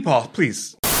 Peepaw,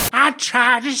 please. I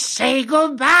try to say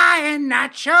goodbye and I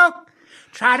choke.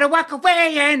 Try to walk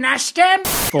away and I stand.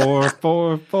 4,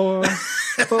 4, 4,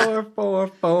 4, 4,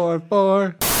 4,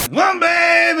 4. One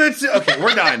baby. Okay,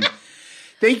 we're done.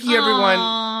 Thank you, everyone.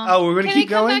 Aw. Oh, we're going to Can keep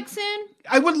I come going? back soon?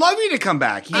 I would love you to come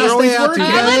back. You're I'll always stay out working. Oh,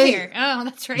 together. I live Hey. here. Oh,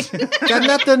 that's right. Got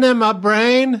nothing in my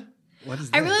brain. What is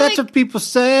I that? really That's like. what people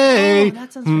say. Oh,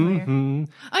 that sounds familiar. Mhm.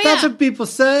 Oh, yeah. That's what people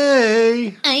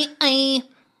say. I.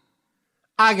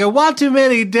 I got one too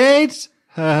many dates.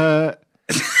 But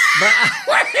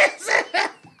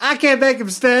I can't make them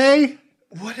stay.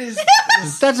 What is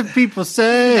That's what people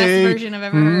say. Best version I've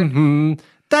ever heard. Mhm.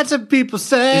 That's what people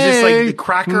say. Is this like the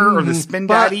Cracker or the Spin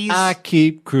But Daddies? I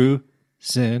keep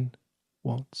cruising.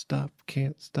 Won't stop,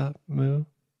 can't stop moving.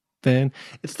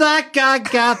 It's like I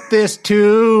got this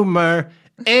tumor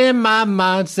in my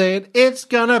mind saying it's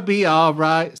gonna be all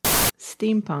right.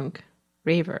 Steampunk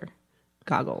raver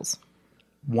goggles.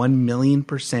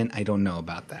 1,000,000%? I don't know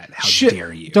about that. How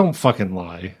dare you? Don't fucking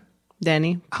lie.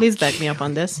 Danny, please back me up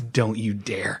on this. Don't you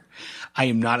dare. I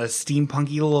am not a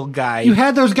steampunky little guy. You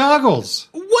had those goggles.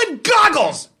 What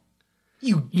goggles?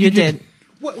 You did.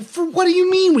 What do you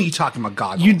mean when you talking about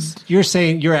goggles? You're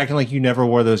saying you're acting like you never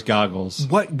wore those goggles.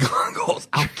 What goggles?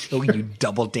 I'll kill you,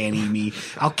 double Danny me.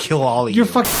 I'll kill all of you. You're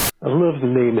fucking. I love the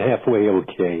name Halfway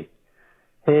Okay.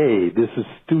 Hey, this is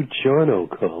Stu Charno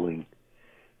calling.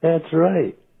 That's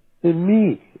right. And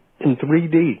me in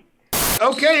 3D.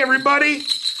 Okay, everybody.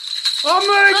 I'm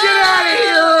gonna get out of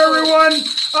here, everyone.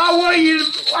 I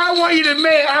want you to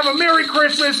have a Merry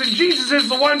Christmas, and Jesus is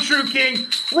the one true King.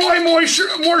 Roy Moore should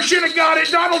have got it.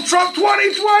 Donald Trump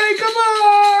 2020. Come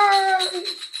on.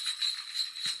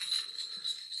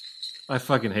 I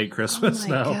fucking hate Christmas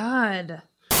now. God.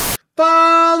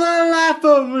 For the life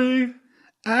of me.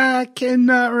 I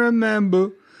cannot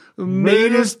remember.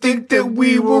 Made us think that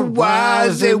we were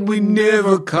wise and we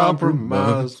never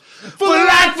compromised. For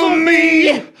life of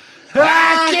me,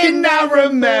 I cannot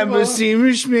remember.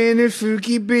 Seamishman and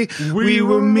Fuki B. We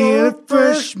were mere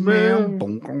freshmen.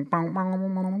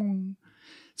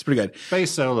 It's pretty good.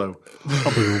 Bass solo. Boom,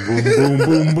 boom,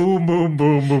 boom, boom, boom, boom,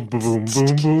 boom, boom, boom,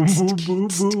 boom, boom, boom, boom,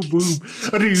 boom, boom.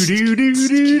 Do do do do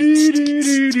do do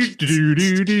do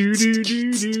do do do do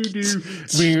do do.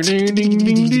 Ding ding ding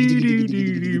ding ding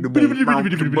ding. For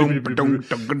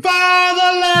the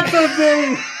life of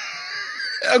me.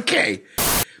 Okay.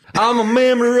 I'm a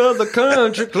member of the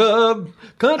country club.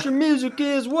 Country music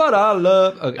is what I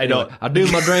love. Okay, I know. anyway, I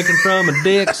do my drinking from a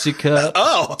Dixie cup.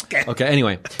 Oh, okay. Okay,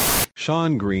 anyway.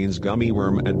 Shawn Green's Gummy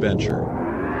Worm Adventure.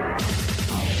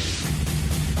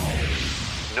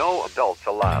 No adults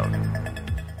allowed.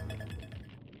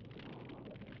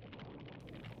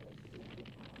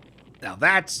 Now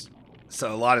that's a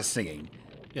lot of singing.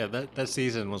 Yeah, that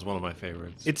season was one of my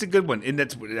favorites. It's a good one, and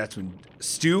that's when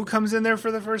Stu comes in there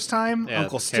for the first time. Yeah,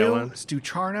 Uncle Stu. Stu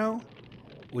Charno,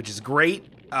 which is great.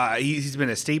 He's been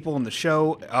a staple in the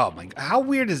show. Oh my! How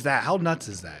weird is that? How nuts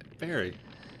is that? Very.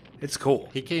 It's cool.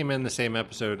 He came in the same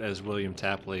episode as William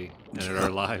Tapley in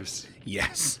Our Lives.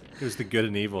 Yes. He was the good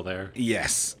and evil there.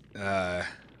 Yes.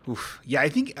 Oof. Yeah, I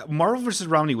think Marvel vs.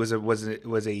 Romney was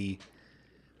a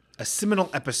seminal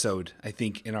episode. I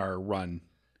think in our run.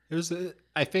 It was,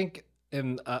 I think,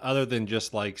 in other than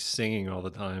just like singing all the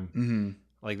time,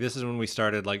 like this is when we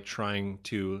started like trying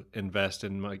to invest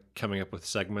in like coming up with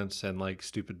segments and like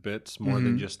stupid bits more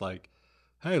than just like,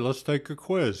 hey, let's take a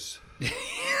quiz.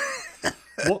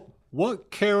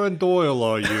 What Karen Doyle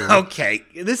are you? Okay,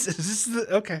 this is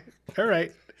okay. All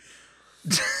right.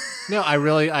 No, I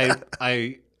really I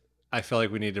feel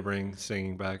like we need to bring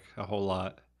singing back a whole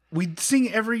lot. We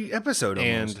sing every episode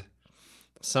almost. And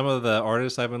some of the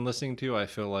artists I've been listening to, I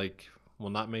feel like will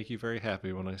not make you very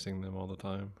happy when I sing them all the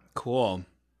time. Cool.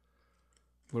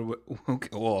 Okay,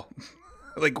 well,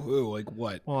 like who? Like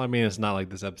what? Well, I mean, it's not like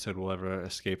this episode will ever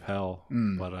escape hell,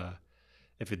 but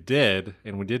if it did,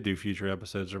 and we did do future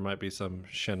episodes, there might be some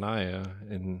Shania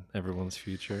in everyone's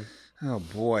future. Oh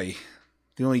boy,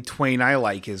 the only Twain I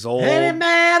like is old. Any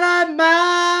man I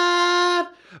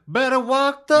might better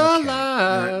walk the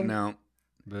line. No.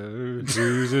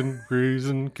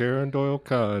 Reason, Karen Doyle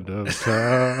kind of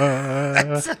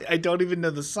time. I don't even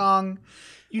know the song.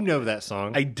 You know that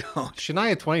song. I don't.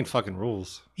 Shania Twain fucking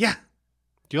rules. Yeah.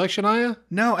 Do you like Shania?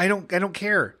 No, I don't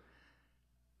care.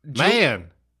 Man,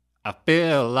 I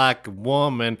feel like a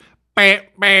woman. I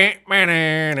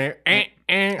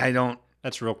don't.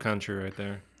 That's real country right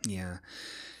there. Yeah.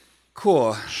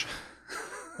 Cool.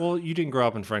 Well, you didn't grow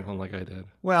up in Franklin like I did.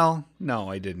 Well, no,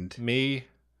 I didn't. Me,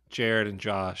 Jared, and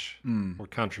Josh were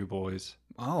country boys.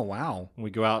 Oh, wow.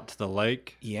 We'd go out to the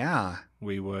lake. Yeah.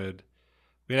 We'd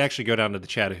actually go down to the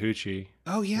Chattahoochee.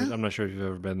 Oh, yeah? I'm not sure if you've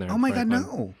ever been there. Oh, my God,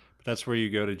 no. But that's where you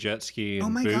go to jet ski and oh,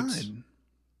 my boots. God.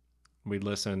 We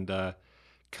listened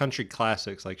country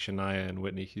classics like Shania and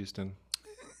Whitney Houston.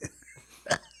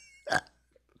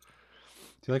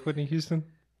 Do you like Whitney Houston?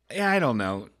 Yeah, I don't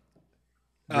know.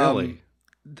 Really?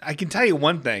 I can tell you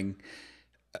one thing.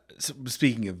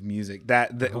 Speaking of music,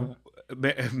 that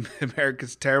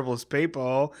America's Terriblest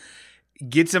People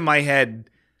gets in my head.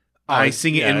 I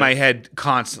sing it in my head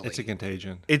constantly. It's a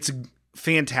contagion. It's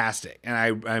fantastic,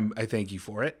 and I thank you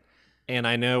for it. And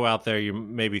I know out there you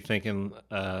may be thinking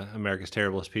America's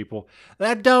Terriblest People.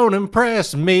 That don't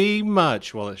impress me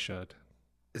much. Well, it should.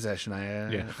 Is that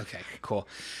Shania? Yeah. Okay, cool.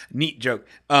 Neat joke.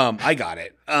 I got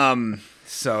it.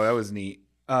 So that was neat.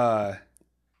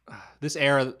 This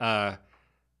era,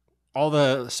 all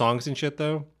the songs and shit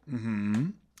though,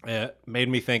 it made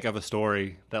me think of a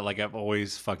story that like I've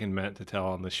always fucking meant to tell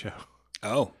on the show.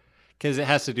 Oh. Because it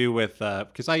has to do with,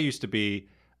 because I used to be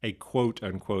a quote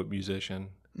unquote musician.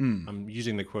 I'm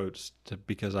using the quotes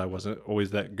because I wasn't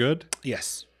always that good.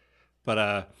 Yes.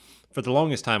 But for the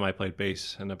longest time, I played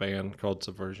bass in a band called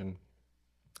Subversion.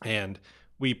 And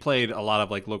we played a lot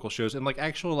of like local shows and like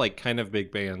actual like kind of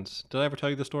big bands. Did I ever tell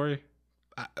you the story?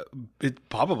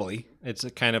 Probably. It's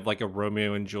a kind of like a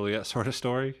Romeo and Juliet sort of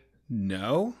story.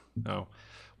 No. No.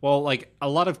 Well, like a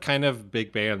lot of kind of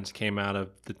big bands came out of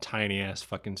the tiny ass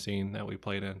fucking scene that we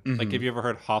played in. Mm-hmm. Like, have you ever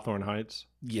heard Hawthorne Heights?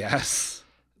 Yes.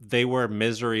 They were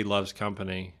Misery Loves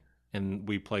Company, and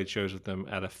we played shows with them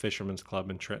at a fisherman's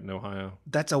club in Trenton, Ohio.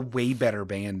 That's a way better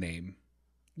band name.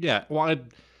 Yeah. Well,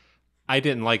 I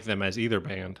didn't like them as either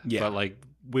band. Yeah. But like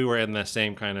we were in the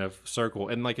same kind of circle,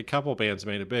 and like a couple bands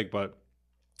made it big, but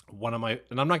one of my,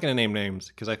 and I'm not going to name names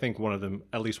because I think one of them,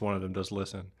 at least one of them, does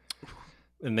listen.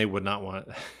 And they would not want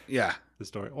the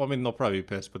story. Well, I mean, they'll probably be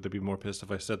pissed, but they'd be more pissed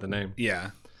if I said the name. Yeah.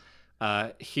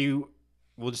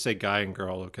 We'll just say guy and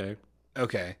girl, okay?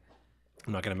 Okay.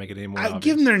 I'm not going to make it any more obvious.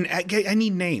 Give them I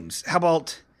need names. How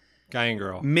about guy and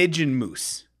girl? Midge and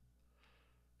Moose.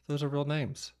 Those are real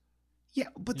names. Yeah,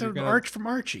 but they're Arch from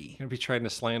Archie. You're going to be trying to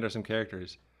slander some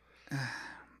characters.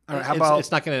 All right, how about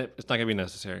it's not going to be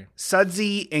necessary.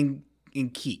 Sudsy and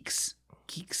Keeks.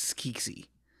 Keeksy.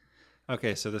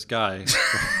 Okay, so this guy.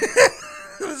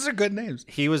 Those are good names.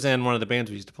 He was in one of the bands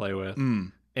we used to play with.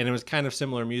 And it was kind of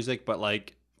similar music, but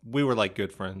like we were like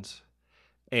good friends.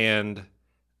 And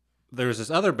there was this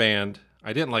other band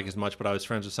I didn't like as much, but I was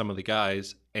friends with some of the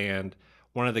guys. And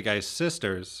one of the guy's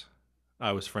sisters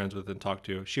I was friends with and talked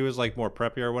to. She was like more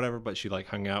preppy or whatever, but she like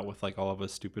hung out with like all of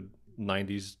us stupid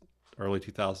 90s, early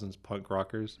 2000s punk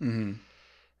rockers. Mm-hmm.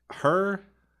 Her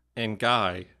and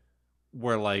Guy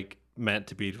were like meant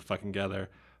to be fucking together,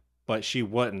 but she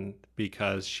wouldn't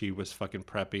because she was fucking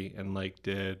preppy and like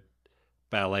did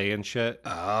ballet and shit.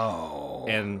 Oh.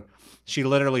 And she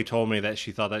literally told me that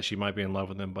she thought that she might be in love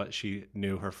with him, but she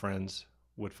knew her friends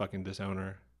would fucking disown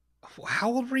her. How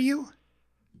old were you?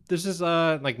 This is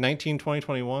like 19, 20,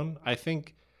 21. I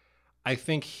think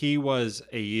he was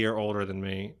a year older than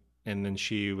me, and then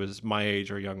she was my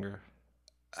age or younger.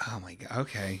 Oh my God.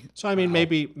 Okay. So I mean,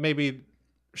 maybe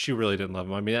she really didn't love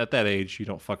him. I mean, at that age, you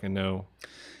don't fucking know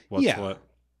what's what.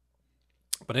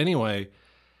 But anyway,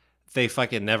 they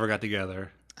fucking never got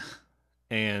together.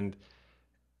 And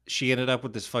she ended up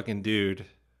with this fucking dude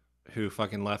who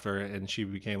fucking left her, and she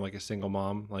became like a single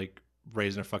mom, like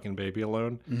raising her fucking baby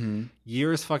alone. Mm-hmm.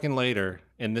 Years fucking later,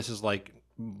 and this is like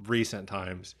recent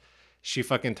times, she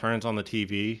fucking turns on the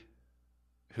TV.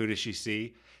 Who does she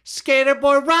see? Skater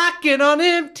Boy rocking on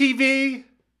MTV.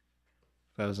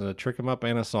 That was a trick 'em up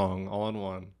and a song all in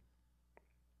one.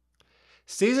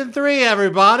 Season 3,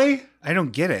 everybody. I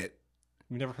don't get it.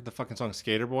 You never heard the fucking song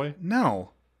Skater Boy?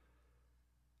 No.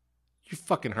 You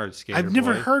fucking heard Skater Boy. I've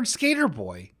never heard Skater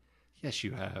Boy. Yes,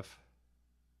 you have.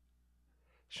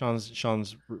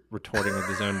 Sean's retorting with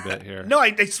his own bit here. No,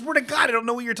 I swear to God, I don't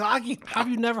know what you're talking about. Have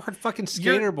you never heard fucking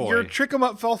Skater Boy? Your Trick 'em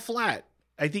Up fell flat.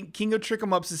 I think King of Trick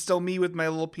 'em Ups is still me with my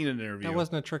little peanut interview. That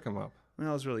wasn't a Trick 'em Up. Well,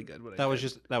 that was really good. That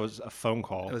was a phone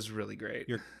call. It was really great.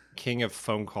 You're king of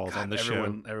phone calls on the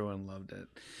show. Everyone loved it.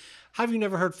 Have you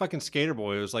never heard fucking Skater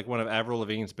Boy? It was like one of Avril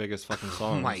Lavigne's biggest fucking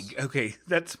songs. Okay,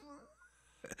 that's...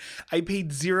 I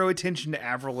paid zero attention to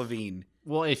Avril Lavigne.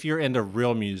 Well, if you're into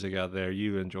real music out there,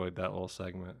 you enjoyed that little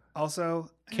segment. Also...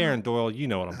 Karen Doyle, you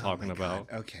know what I'm talking about.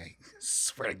 God. Okay.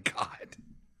 Swear to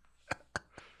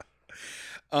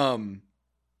God.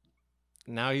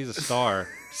 Now he's a star,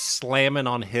 slamming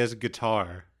on his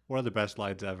guitar. One of the best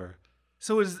lines ever.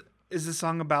 So is the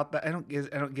song about that? I don't get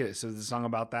it. So is the song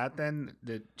about that then?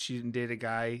 That she didn't date a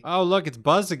guy? Oh, look, it's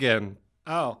Buzz again.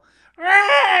 Oh.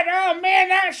 Right. Oh, man,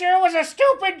 that sure was a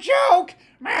stupid joke.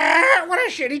 What a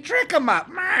shitty Trick 'em Up.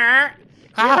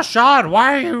 Ah, Shawn,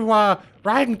 why are you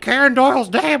writing Karen Doyle's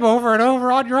name over and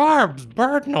over on your arms?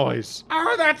 Bird noise.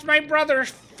 Oh, that's my brother's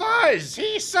Fuzz.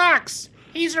 He sucks.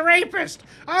 He's a rapist.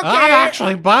 Okay.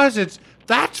 Actually, Buzz,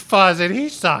 that's Fuzz and he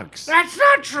sucks. That's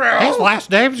not true. His last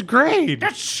name's Green.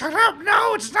 Shut up.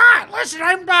 No, it's not. Listen,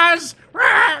 I'm Buzz.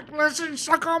 Listen,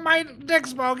 suck all my dick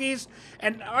smokies.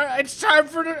 And it's time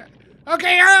for the...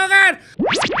 Okay, oh, God.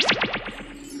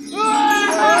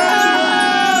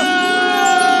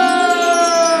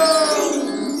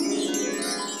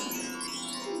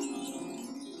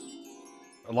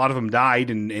 A lot of them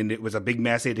died, and it was a big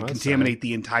mess. They had to contaminate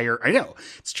the entire... I know.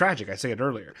 It's tragic. I say it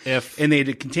earlier. And they had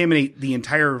to contaminate the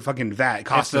entire fucking vat.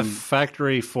 If the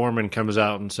factory foreman comes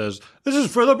out and says, "This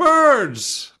is for the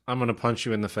birds," I'm going to punch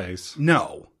you in the face.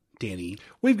 No, Danny.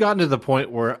 We've gotten to the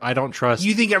point where I don't trust...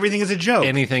 You think everything is a joke.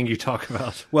 Anything you talk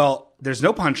about. Well, there's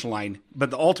no punchline,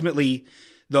 but ultimately...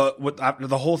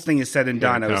 the whole thing is said and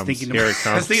done. I was thinking to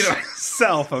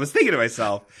myself. I was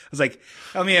like,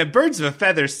 oh man, birds of a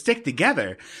feather stick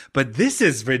together, but this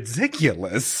is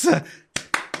ridiculous.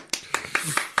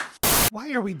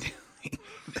 Why are we doing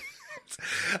this?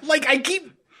 Like,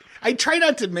 I try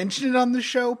not to mention it on the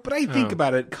show, but I think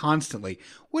about it constantly.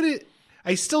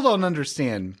 I still don't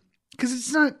understand, because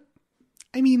it's not,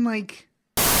 I mean, like,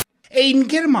 Aiden,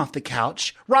 get him off the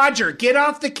couch. Roger, get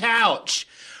off the couch.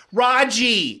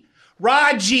 Raji!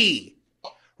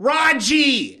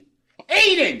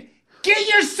 Aiden, get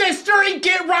your sister and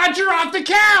get Roger off the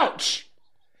couch!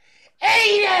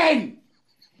 Aiden!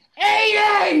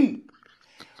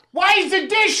 Why is the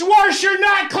dishwasher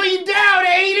not cleaned out,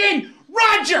 Aiden?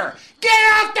 Roger, get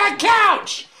off the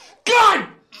couch! God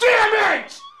damn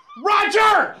it!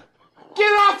 Roger,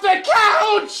 get off the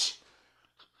couch!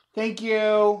 Thank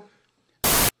you.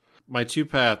 My two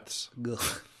paths.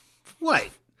 What?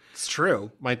 It's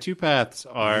true. My two paths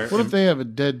are... What if they have a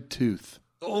dead tooth?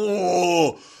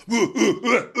 Oh!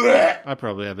 I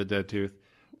probably have a dead tooth.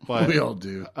 But, we all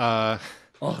do. All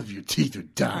of your teeth are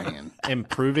dying.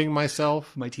 Improving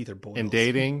myself. My teeth are boiled. And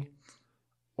dating.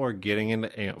 Or getting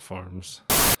into ant farms.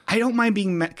 I don't mind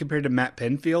being compared to Matt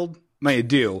Penfield. I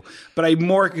do. But I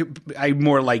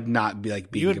more like not be like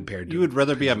being compared to... You would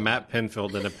rather be a Matt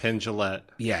Penfield than a Penn Jillette.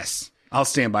 Yes. I'll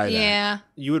stand by that. Yeah.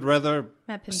 You would rather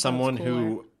someone cooler.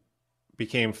 who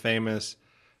became famous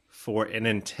for an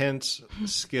intense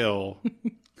skill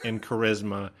and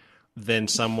charisma than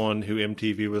someone who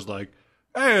MTV was like,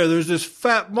 "Hey, there's this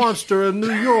fat monster in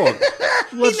New York.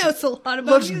 He knows a lot about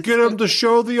Let's get him to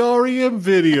show the REM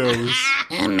videos."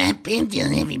 I'm Matt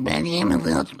Penfield, everybody. I'm a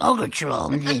little ogre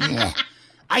troll.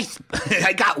 I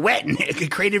got wet and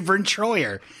it created Vern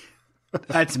Troyer.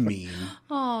 That's mean.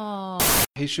 Oh.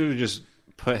 He should have just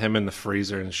put him in the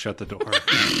freezer and shut the door.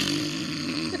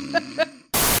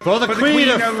 For the Queen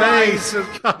of Fangs.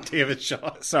 God damn it,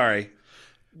 Shawn. Sorry.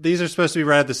 These are supposed to be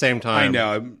read at the same time. I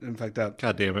know. I'm fucked up.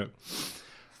 God damn it.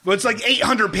 Well, it's like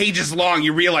 800 pages long.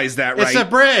 You realize that, right? It's a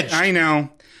bridge. I know.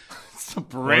 It's a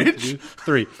bridge? 1, 2,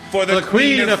 3. For the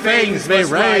Queen of Fangs may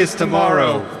rise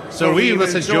tomorrow, so we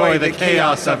must enjoy the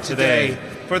chaos of today.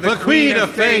 For the Queen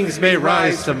of Fangs may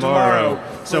rise tomorrow,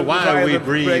 so while we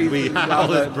breathe, we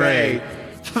howl and pray.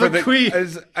 For the Queen...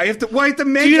 I have to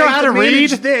manage... Do you know how to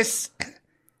read? This.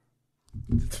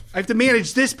 I have to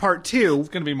manage this part, too. It's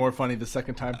going to be more funny the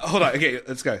second time. Hold on. Okay,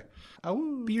 let's go.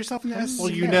 Oh, be yourself in the S. Well,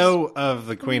 you know of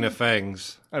the Queen of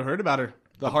Fangs. I've heard about her.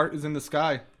 The heart is in the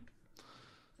sky.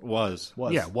 Was.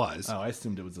 Yeah, was. Oh, I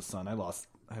assumed it was the sun. I lost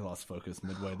focus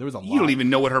midway. There was a lot. You don't even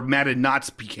know what her matted knots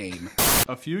became.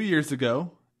 A few years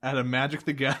ago, at a Magic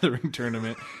the Gathering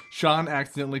tournament, Shawn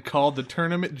accidentally called the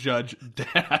tournament judge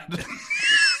Dad.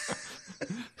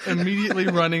 Immediately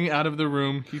running out of the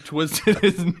room, he twisted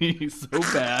his knee so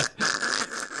bad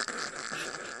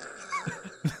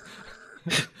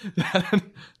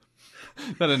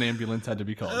that an ambulance had to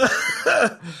be called.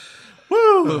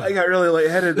 Woo! I got really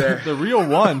lightheaded there. The real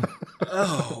one.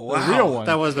 Oh, wow. The real one.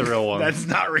 That was the real one. That's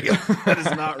not real. That is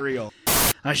not real.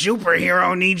 A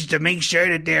superhero needs to make sure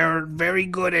that they're very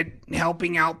good at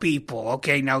helping out people.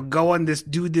 Okay, now go on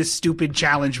do this stupid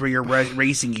challenge where you're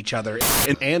racing each other.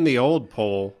 And the old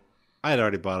pole, I had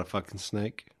already bought a fucking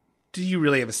snake. Do you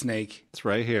really have a snake? It's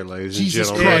right here, ladies Jesus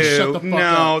and gentlemen. Christ, shut the fuck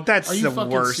no, up. that's Are you the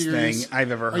fucking worst serious? thing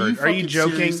I've ever Are you heard. Are you fucking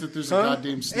joking? serious that there's a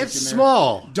goddamn snake It's in there?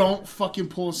 small. Don't fucking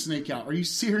pull a snake out. Are you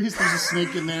serious? There's a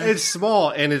snake in there? It's small,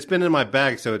 and it's been in my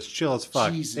bag, so it's chill as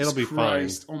fuck. Jesus It'll be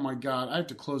Christ. Oh my god, I have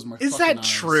to close my Is fucking that eyes.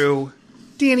 true?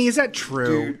 Danny, is that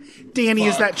true? Dude, Danny,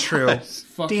 is fuck. that true?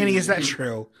 Fucking Danny, is that hate-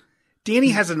 true?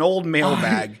 Danny has an old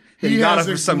mailbag that he He got has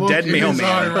from a some look dead in his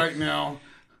eye mailman. right now. fine.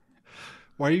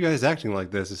 Why are you guys acting like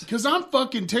this? Because I'm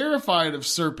fucking terrified of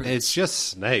serpents. It's just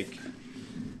snake.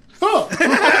 Oh,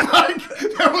 like,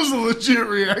 that was a legit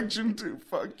reaction to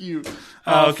fuck you.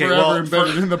 Okay, forever well,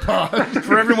 embedded in the pod.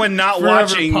 For everyone not Forever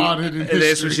watching potted in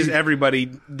this, history. which is everybody,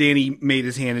 Danny made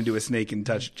his hand into a snake and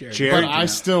touched Jared. But I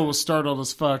still was startled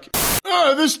as fuck.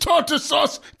 Oh, this tartar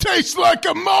sauce tastes like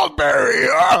a mulberry.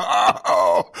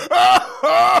 Oh,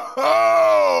 oh,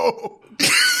 oh.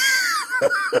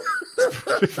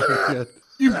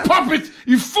 You puppet,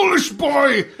 you foolish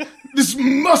boy. This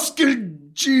musky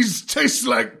cheese tastes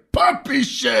like puppy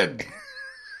shed.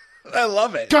 I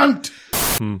love it. Cunt.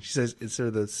 She says, instead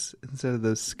of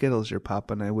those Skittles you're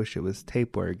popping, I wish it was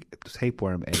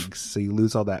tapeworm eggs, so you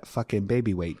lose all that fucking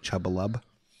baby weight, chubbalub.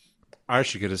 Or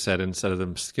she could have said, instead of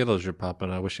them Skittles you're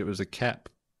popping, I wish it was a cap,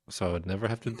 so I would never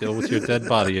have to deal with your dead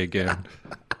body again.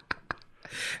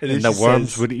 And the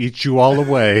worms would eat you all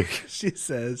away. She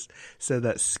said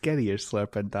that skinny you're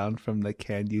slurping down from the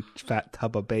can, you fat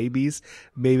tub of babies.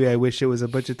 Maybe I wish it was a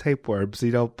bunch of tapeworms so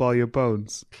you don't ball your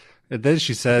bones. And then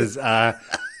she says,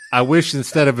 I wish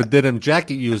instead of a denim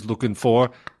jacket you was looking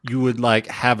for, you would like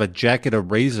have a jacket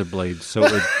of razor blades so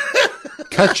it would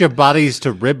cut your bodies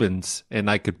to ribbons and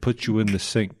I could put you in the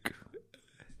sink.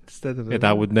 And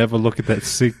I would never look at that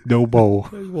sink no more.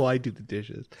 Well, I do the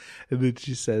dishes. And then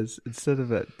she says, instead of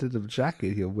that denim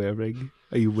jacket you're wearing,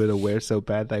 or you would wear so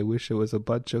bad, I wish it was a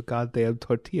bunch of goddamn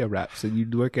tortilla wraps and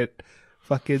you'd work at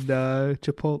fucking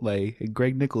Chipotle and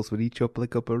Greg Nichols would eat you up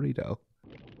like a burrito.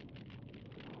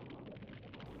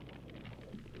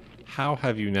 How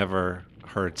have you never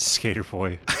heard Skater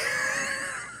Boy?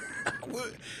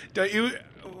 Don't you?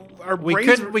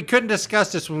 We couldn't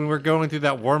discuss this when we were going through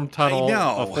that worm tunnel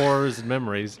of horrors and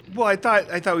memories. Well, I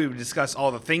thought we would discuss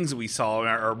all the things that we saw and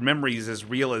our memories as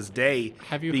real as day.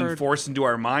 Have you being heard forced into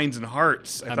our minds and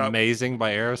hearts? Amazing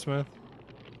by Aerosmith?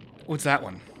 What's that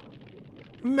one?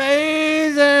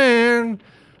 Amazing,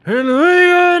 and we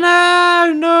and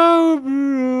I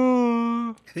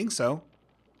know. I think so.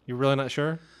 You're really not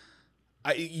sure?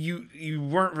 You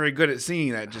weren't very good at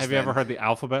singing that. Have you ever heard the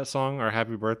Alphabet Song or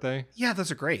Happy Birthday? Yeah,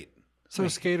 those are great. So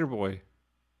Skater Boy.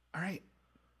 All right.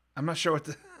 I'm not sure what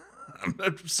the...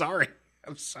 I'm sorry.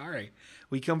 I'm sorry.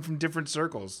 We come from different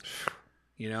circles.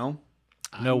 You know?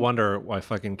 No wonder why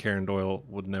fucking Karen Doyle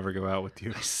would never go out with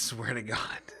you. I swear to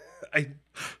God. I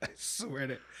swear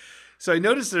to... So I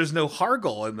noticed there's no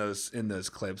Hargle in those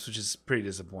clips, which is pretty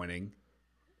disappointing.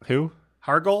 Who?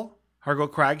 Hargle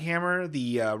Craghammer,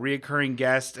 the reoccurring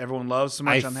guest everyone loves so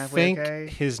much on Halfway I Okay.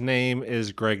 think his name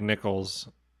is Greg Nichols.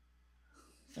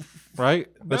 Right?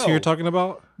 That's who No. you're talking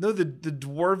about? No, the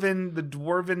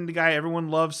dwarven guy everyone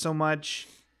loves so much.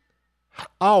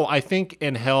 Oh, I think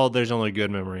in Hell there's only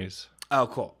good memories. Oh,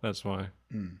 cool. That's why.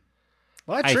 A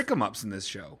lot of trick 'em ups in this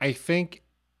show. I think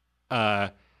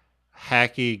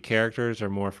hacky characters are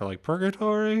more for like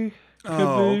Purgatory.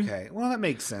 Oh, okay. Well, that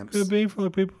makes sense. Could be for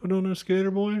like people who don't know Skater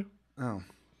Boy. Oh,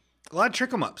 a lot of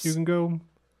trick 'em ups. You can go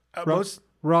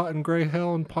rot in gray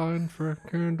hell and pine for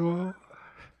Karen Doyle.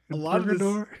 A lot of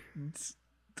this, it's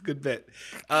a good bit.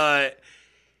 A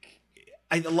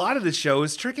lot of the show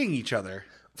is tricking each other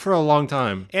for a long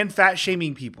time and fat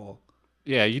shaming people.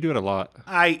 Yeah, you do it a lot.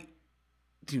 I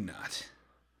do not.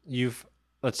 You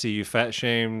fat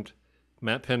shamed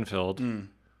Matt Penfield,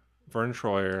 Vern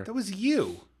Troyer. That was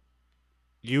you.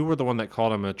 You were the one that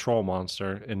called him a troll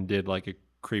monster and did like a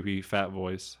creepy fat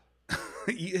voice.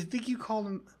 I think you called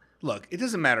him. Look, it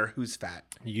doesn't matter who's fat.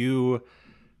 You,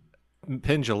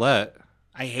 Penn Jillette.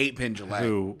 I hate Penn Jillette.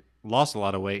 Who lost a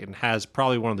lot of weight and has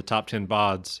probably one of the top 10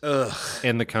 bods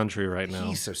in the country right now.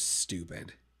 He's so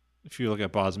stupid. If you look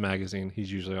at Bods magazine,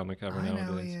 he's usually on the cover I nowadays.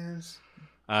 know he is.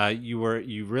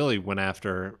 You really went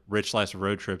after Rich Life's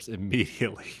Road Trips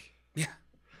immediately. Yeah.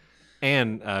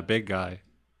 And Big Guy,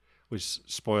 which,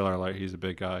 spoiler alert, he's a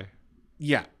big guy.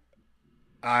 Yeah.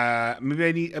 Maybe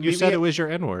I need. You said it was your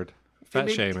N-word. Fat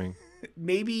maybe, shaming.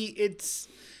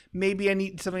 Maybe I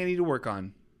need something I need to work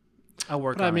on. I'll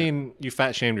work but on I mean, you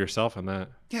fat shamed yourself in that.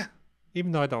 Yeah.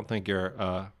 Even though I don't think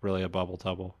you're really a bubble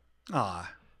tubble.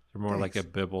 Ah. You're more like a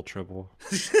bibble tribble.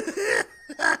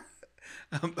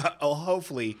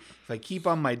 Hopefully, if I keep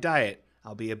on my diet,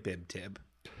 I'll be a bib tib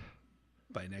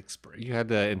by next spring. You had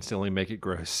to instantly make it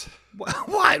gross.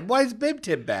 What? Why is bib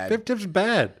tib bad? Bib tib's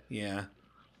bad. Yeah.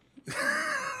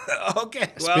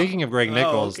 Okay. Speaking of Greg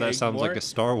Nichols, that sounds more? like a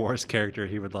Star Wars character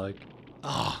he would like.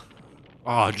 Oh.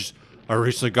 I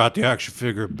recently got the action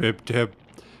figure Bib Tib.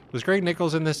 Was Greg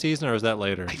Nichols in this season, or was that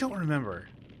later? I don't remember.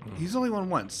 He's only won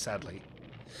once, sadly.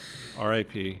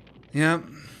 R.I.P. Yep.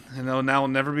 I know now we'll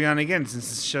never be on again since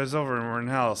this show's over and we're in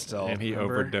hell still. And he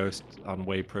remember? overdosed on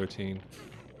whey protein.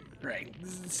 Right.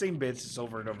 This is the same bits just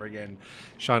over and over again.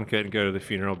 Shawn couldn't go to the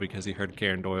funeral because he heard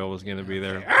Karen Doyle was going to be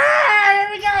there. Ah, here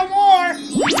we go, more.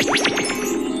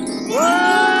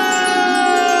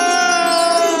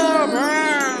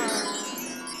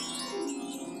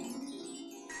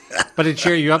 But to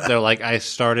cheer you up, though, like I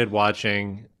started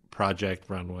watching Project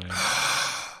Runway.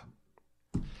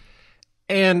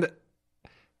 And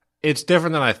it's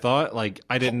different than I thought. Like,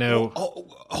 I didn't know.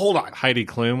 Hold on. Heidi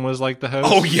Klum was like the host.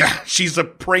 Oh, yeah. She's a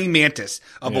praying mantis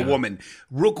of a woman.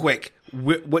 Real quick,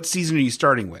 what season are you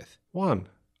starting with? 1.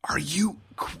 Are you?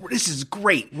 This is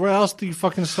great. Where else do you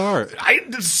fucking start?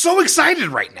 I'm so excited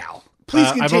right now. Please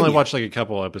continue. I've only watched like a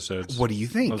couple episodes. What do you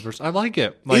think? I like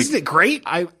it. Like, isn't it great?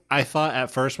 I thought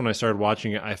at first when I started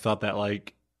watching it, I thought that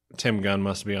like Tim Gunn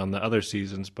must be on the other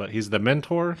seasons, but he's the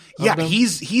mentor. Yeah,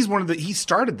 he's one of the. He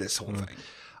started this whole thing.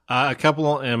 A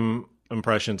couple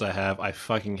impressions I have. I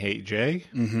fucking hate Jay.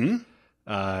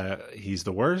 Mm-hmm. He's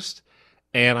the worst,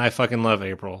 and I fucking love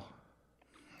April.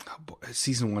 Oh, boy.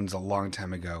 Season 1's a long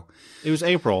time ago. It was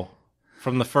April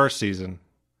from the first season.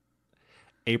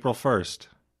 April 1st.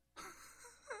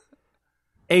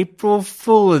 April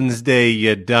Fool's Day,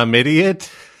 you dumb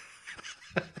idiot.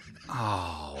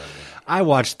 Oh. I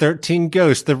watched 13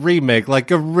 Ghosts, the remake,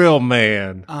 like a real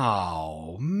man.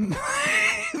 Oh, man.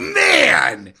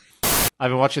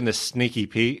 I've been watching this Sneaky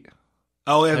Pete.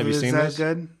 Oh, have you seen this?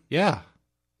 Good? Yeah.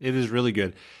 It is really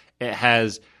good. It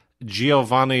has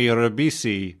Giovanni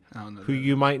Ribisi, who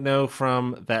you might know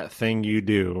from That Thing You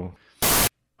Do.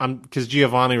 Because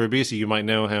Giovanni Ribisi, you might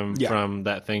know him from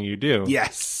That Thing You Do.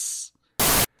 Yes.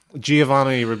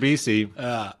 Giovanni Ribisi,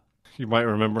 you might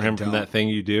remember him from That Thing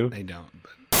You Do. I don't.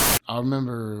 I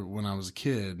remember when I was a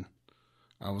kid,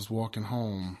 I was walking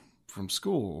home from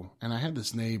school, and I had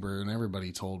this neighbor, and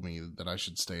everybody told me that I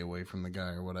should stay away from the guy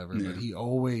or whatever, but he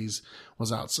always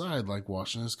was outside, like,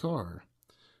 washing his car.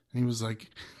 And he was like,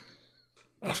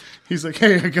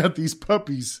 hey, I got these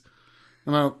puppies.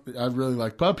 And I really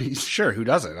like puppies. Sure, who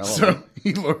doesn't? I love So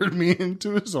he lured me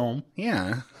into his home.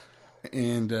 Yeah.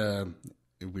 And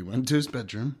we went to his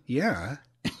bedroom. Yeah.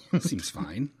 Seems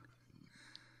fine.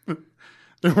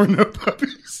 There were no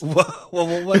puppies.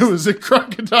 Well, it was a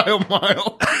crocodile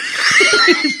mile.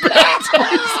 He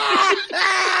baptized me.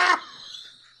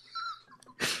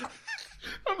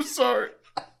 I'm sorry.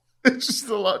 It's just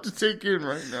a lot to take in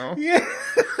right now. Yeah.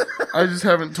 I just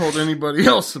haven't told anybody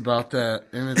else about that,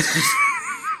 and it's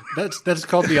just that's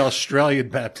called the Australian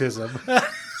baptism.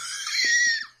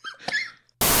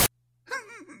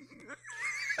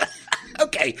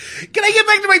 Okay. Can I get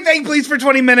back to my thing, please, for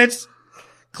 20 minutes?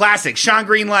 Classic. Shawn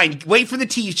Green line. Wait for the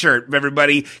t-shirt,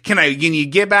 everybody. Can you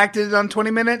get back to it on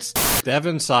 20 minutes?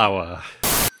 Devon Sawa.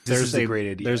 This is a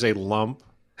great idea. There's a lump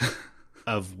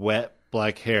of wet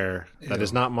black hair that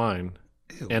is not mine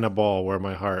in a ball where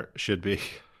my heart should be.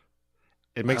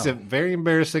 It makes it very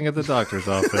embarrassing at the doctor's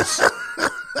office.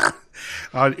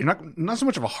 Not so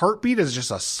much of a heartbeat as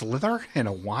just a slither and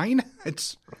a whine.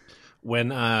 It's when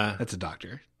that's a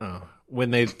doctor. Oh,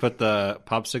 when they put the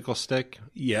popsicle stick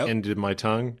into my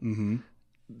tongue,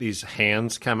 these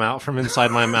hands come out from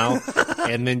inside my mouth,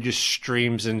 and then just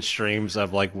streams and streams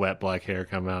of like wet black hair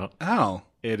come out. Oh,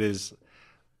 it is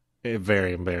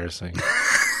very embarrassing.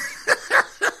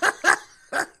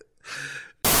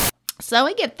 So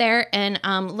I get there, and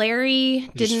Larry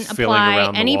didn't Just feeling apply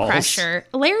around the any walls. pressure.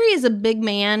 Larry is a big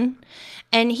man,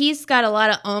 and he's got a lot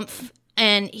of oomph,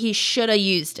 and he should have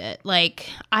used it. Like,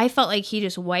 I felt like he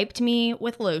just wiped me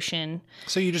with lotion.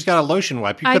 So you just got a lotion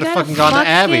wipe. You I could have got a fucking gone to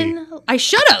Abby. I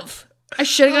should have. I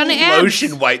should have gone to Abby.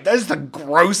 Lotion wipe. That is the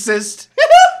grossest.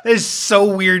 That is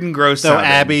so weird and gross. So sounding.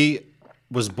 Abby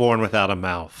was born without a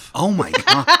mouth. Oh my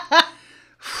god.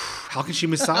 How can she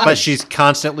massage? But she's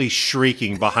constantly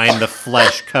shrieking behind the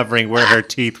flesh covering where her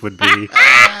teeth would be.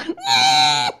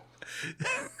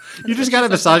 You just got a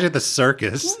massage at the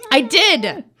circus. I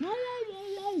did.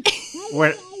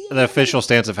 Where the official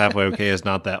stance of Halfway Okay is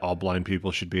not that all blind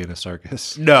people should be in a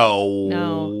circus. No.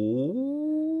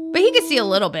 But he could see a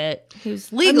little bit. He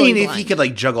was legally if blind. he could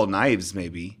like juggle knives,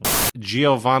 maybe.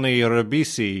 Giovanni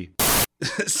Ribisi.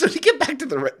 So to get back to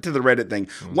the Reddit thing,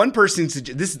 one person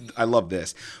I love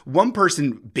this. One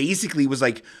person basically was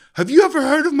like, "Have you ever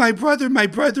heard of my brother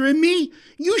and me?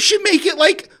 You should make it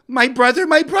like my brother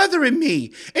and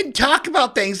me, and talk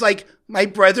about things like my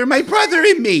brother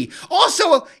and me.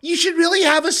 Also, you should really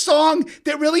have a song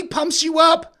that really pumps you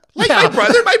up." Like my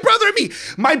brother and me.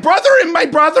 My brother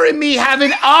and me have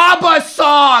an ABBA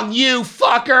song, you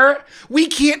fucker. We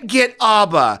can't get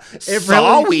ABBA.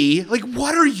 Sorry. Like,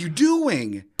 what are you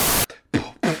doing?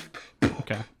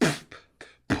 Okay.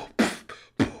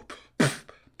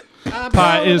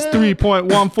 Pi is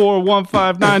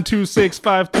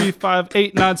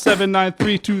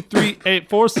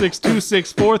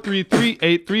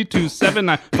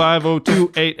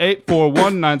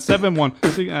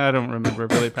I don't remember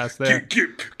really past there. Get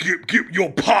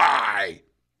your pie.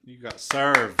 You got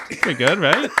served. Pretty good,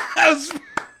 right?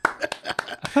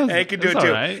 I can do it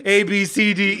too. Right. A, B,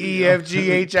 C, D, E, F, G,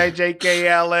 H, I, J, K,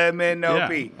 L, M, N, O,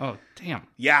 P. Oh, damn.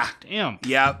 Yeah. Damn.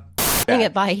 Yep. Bring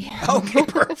it by. Okay,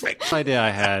 perfect. The idea I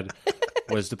had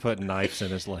was to put knives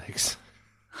in his legs.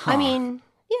 I mean,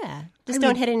 yeah. Just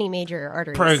don't hit any major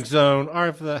arteries. Prank zone. Or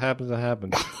if that happens, that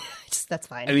happens. That's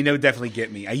fine. I mean, that would definitely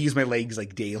get me. I use my legs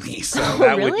like daily, so Oh,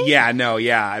 that really? would. Yeah, no,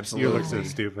 yeah, absolutely. You look so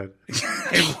stupid.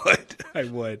 I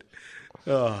would.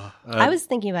 Oh. I was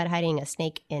thinking about hiding a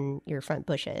snake in your front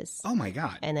bushes. Oh my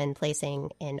god! And then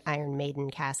placing an Iron Maiden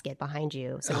casket behind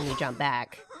you, so when you jump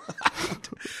back.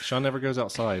 Shawn never goes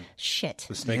outside. Shit.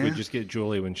 The snake would just get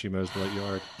Julie when she mows the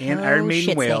yard. And Iron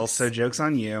Maiden whales, so joke's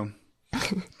on you.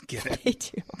 Get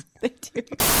it? They do.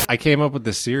 I came up with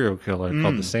this serial killer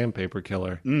called the Sandpaper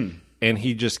Killer. And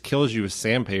he just kills you with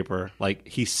sandpaper. Like,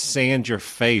 he sands your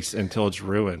face until it's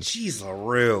ruined. Jeez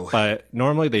LaRue. But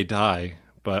normally they die.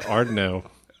 But no.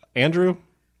 Andrew?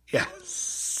 Yeah.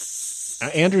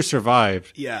 Andrew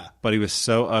survived. Yeah. But he was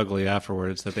so ugly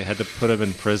afterwards that they had to put him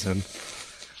in prison.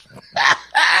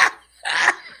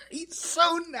 He's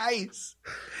so nice.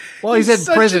 Well, he's in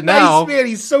such prison a nice now. Man,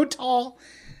 he's so tall.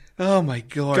 Oh my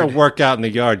god! Go work out in the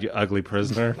yard, you ugly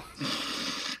prisoner.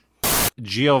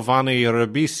 Giovanni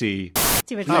Ribisi.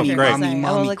 Mommy, great.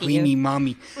 mommy, queenie,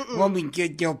 mommy. Mommy,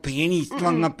 get your panties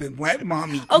slung up and wet,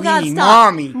 mommy. Oh, God, queenie,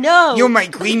 stop. mommy. No. You're my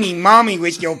queenie, mommy,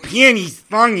 with your panties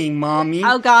slung, mommy.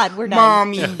 Oh, God, we're done.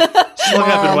 Mommy. Slung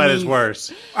up and wet is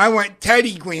worse. I want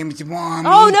Teddy Grams, mommy.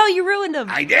 Oh, no, you ruined them.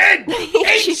 I did.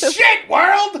 Ain't shit,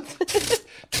 world.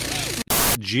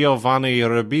 Giovanni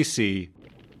Ribisi.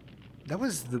 That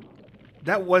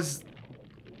was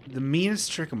the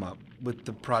meanest trick 'em up with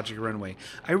the Project Runway.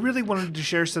 I really wanted to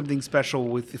share something special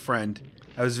with a friend.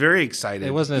 I was very excited.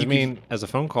 It wasn't as mean as a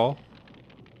phone call.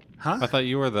 Huh? I thought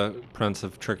you were the prince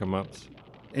of trick 'em ups.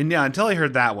 And yeah, until I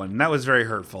heard that one, that was very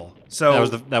hurtful. So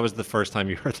that was the first time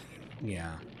you heard it.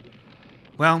 Yeah.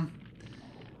 Well,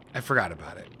 I forgot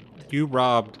about it. You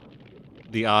robbed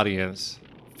the audience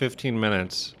 15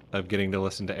 minutes of getting to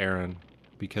listen to Aaron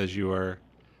because you were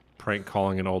prank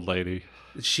calling an old lady.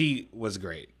 She was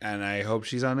great, and I hope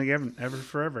she's on again ever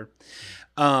forever.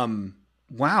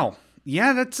 Wow.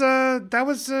 Yeah, that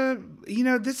was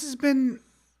this has been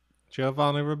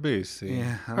Giovanni Ribisi.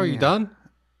 Yeah. Are you done?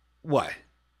 What?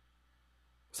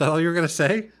 Is that all you were going to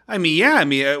say? I mean, yeah,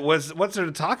 what's there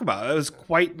to talk about? It was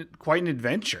quite an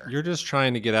adventure. You're just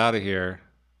trying to get out of here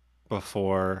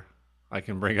before I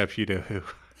can bring up You Know Who.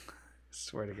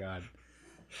 Swear to God.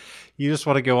 You just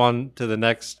want to go on to the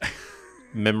next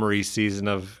memory season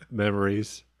of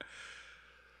memories.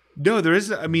 No, there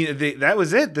is. I mean, that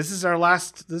was it. This is our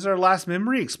last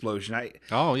memory explosion. I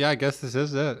guess this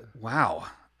is it. Wow.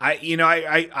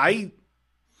 I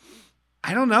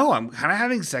don't know. I'm kind of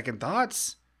having second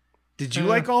thoughts. Did you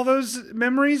like all those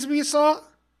memories we saw?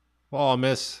 Well, I'll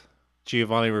miss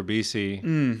Giovanni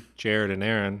Ribisi, Jared, and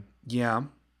Aaron. Yeah.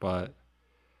 But,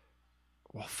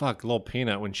 well, fuck, Little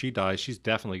Peanut, when she dies, she's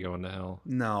definitely going to hell.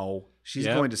 No. She's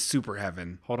going to super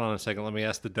heaven. Hold on a second. Let me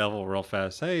ask the devil real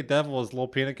fast. Hey, devil, is Little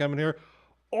Peanut coming here?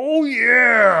 Oh,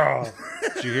 yeah.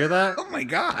 Did you hear that? Oh, my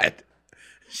God.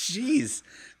 Jeez.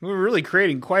 We're really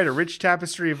creating quite a rich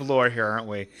tapestry of lore here, aren't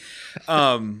we?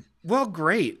 Well,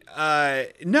 great.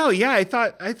 No, yeah, I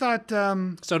thought.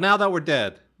 So now that we're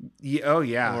dead. Yeah, oh,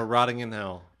 yeah. And we're rotting in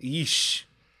hell. Yeesh.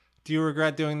 Do you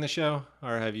regret doing the show,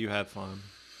 or have you had fun?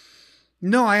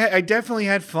 No, I definitely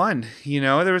had fun.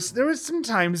 There was some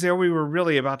times there we were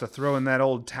really about to throw in that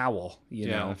old towel. You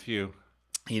know, a few.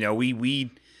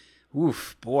 We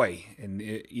oof, boy,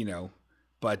 and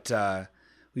but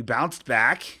we bounced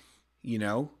back.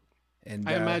 And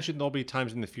I imagine there'll be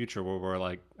times in the future where we're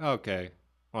like, okay.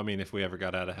 Well, I mean, if we ever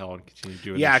got out of hell and continue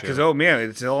doing yeah, this because show.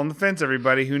 it's still on the fence.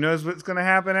 Everybody, who knows what's going to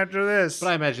happen after this? But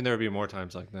I imagine there would be more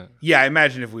times like that. Yeah, I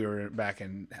imagine if we were back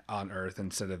on Earth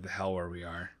instead of hell where we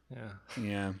are.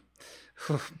 Yeah.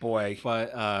 Boy.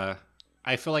 But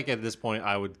I feel like at this point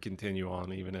I would continue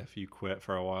on even if you quit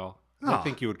for a while. I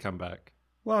think you would come back.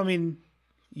 Well, I mean,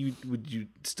 would you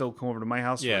still come over to my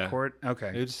house to record? Okay.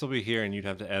 It would still be here and you'd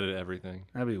have to edit everything.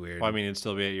 That'd be weird. Well, I mean, it'd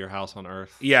still be at your house on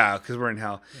Earth. Yeah, because we're in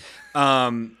hell.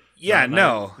 Yeah,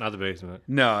 not the basement.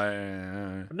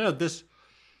 No. No,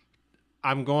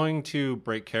 I'm going to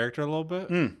break character a little bit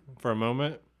for a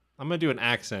moment. I'm going to do an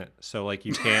accent so like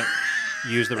you can't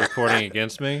use the recording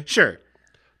against me. Sure.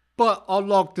 But I'd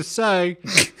like to say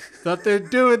that they're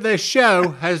doing this show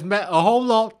has meant a whole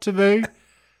lot to me.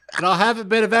 And I haven't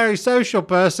been a very social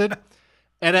person.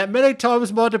 And at many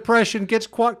times my depression gets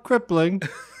quite crippling.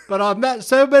 But I've met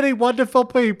so many wonderful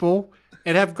people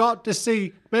and have got to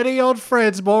see many old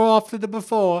friends more often than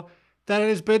before that it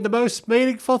has been the most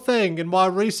meaningful thing in my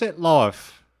recent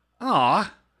life.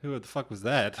 Aw. Who the fuck was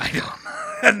that? I don't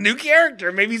know. A new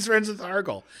character. Maybe he's friends with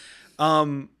Argyle.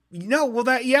 I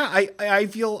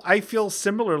feel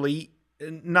similarly.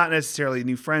 Not necessarily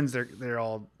new friends. They're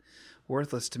all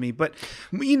worthless to me. But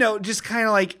just kind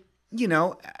of like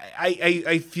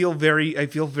I feel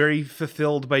very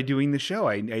fulfilled by doing the show.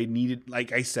 I needed,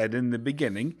 like I said in the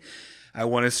beginning, I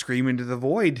want to scream into the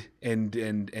void, and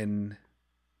the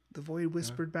void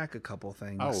whispered back a couple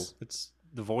things. Oh,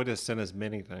 the void has sent us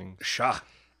many things. Shah.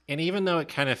 And even though it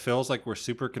kind of feels like we're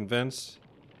super convinced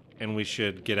and we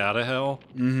should get out of hell,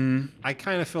 I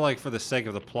kind of feel like for the sake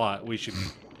of the plot, we should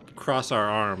cross our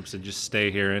arms and just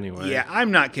stay here anyway. Yeah,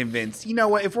 I'm not convinced. You know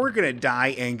what? If we're going to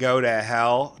die and go to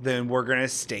hell, then we're going to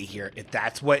stay here. If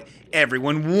that's what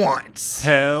everyone wants.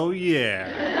 Hell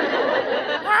yeah.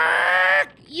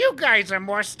 You guys are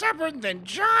more stubborn than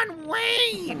John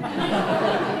Wayne.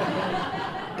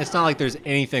 It's not like there's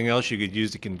anything else you could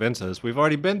use to convince us. We've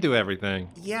already been through everything.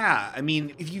 Yeah, I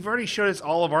mean, if you've already showed us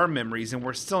all of our memories and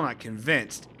we're still not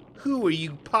convinced, who are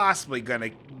you possibly going to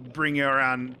bring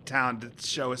around town to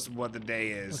show us what the day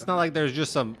is? It's not like there's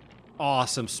just some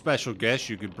awesome special guest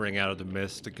you could bring out of the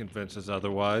mist to convince us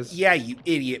otherwise. Yeah, you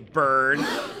idiot bird.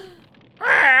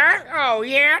 Oh,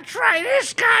 yeah? Try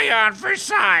this guy on for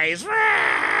size.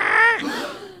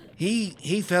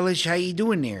 Hey, fellas, how you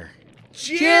doing there?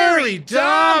 Jerry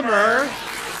Dahmer!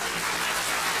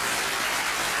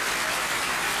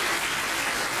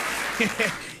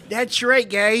 That's right,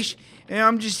 guys.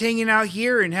 I'm just hanging out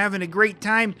here and having a great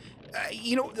time.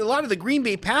 A lot of the Green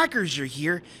Bay Packers are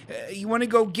here. You want to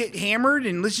go get hammered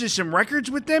and listen to some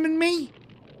records with them and me?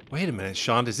 Wait a minute,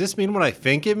 Shawn. Does this mean what I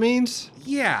think it means?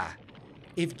 Yeah.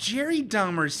 If Jerry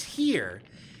Dahmer's here,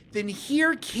 then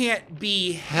here can't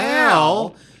be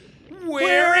hell.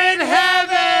 We're in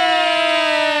heaven!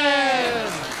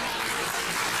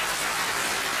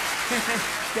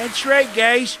 That's right,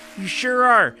 guys. You sure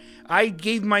are. I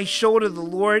gave my soul to the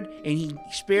Lord, and He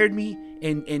spared me,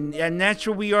 and that's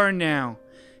where we are now.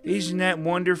 Isn't that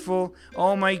wonderful?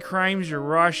 All my crimes are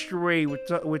washed away with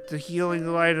the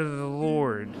healing light of the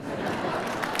Lord.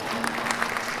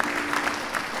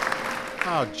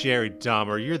 Oh, Jerry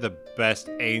Dahmer, you're the best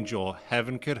angel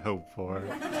heaven could hope for.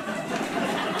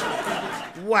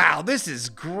 Wow, this is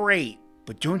great.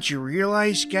 But don't you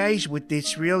realize, guys, what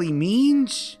this really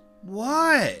means?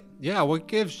 What? Yeah, what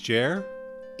gives, Jer?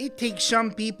 It takes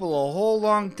some people a whole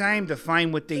long time to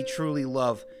find what they truly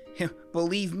love.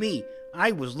 Believe me,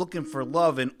 I was looking for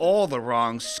love in all the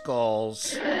wrong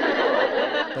skulls.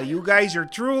 But you guys are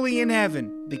truly in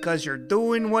heaven because you're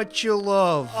doing what you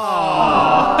love.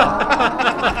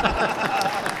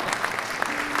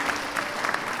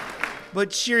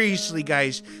 But seriously,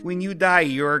 guys, when you die,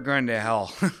 you're going to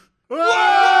hell.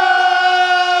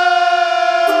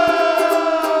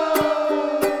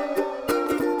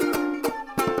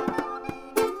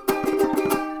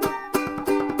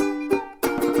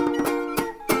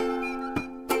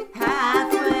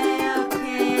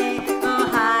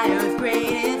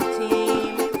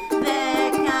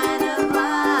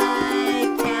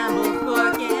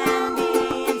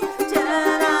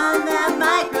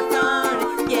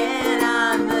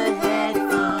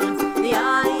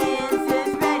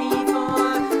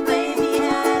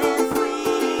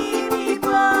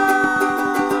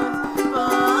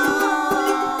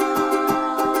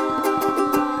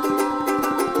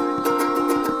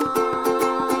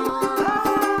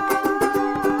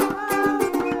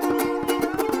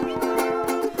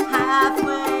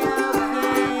 halfway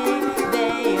okay.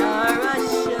 They are a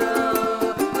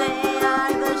show. They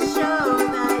are the show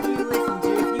that you listen to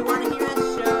if you want to hear a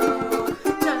show.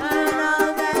 Turn on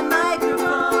that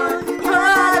microphone.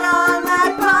 Put on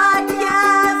that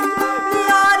podcast. The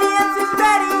audience is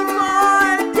ready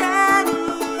for Danny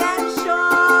and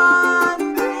Shawn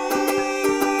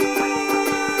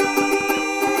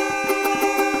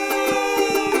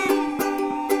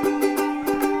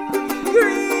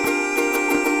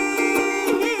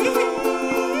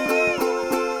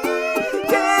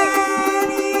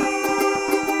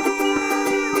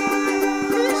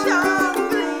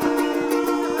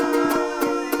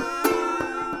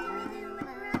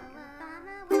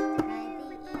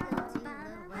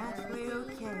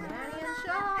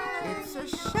It's a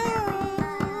show.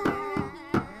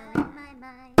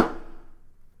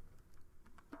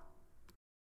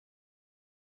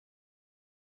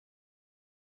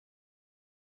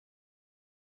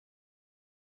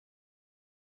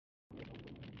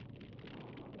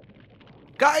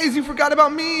 Guys, you forgot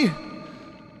about me.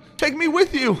 Take me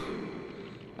with you.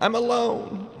 I'm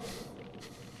alone.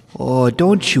 Oh,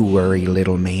 don't you worry,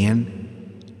 little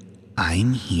man.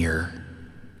 I'm here.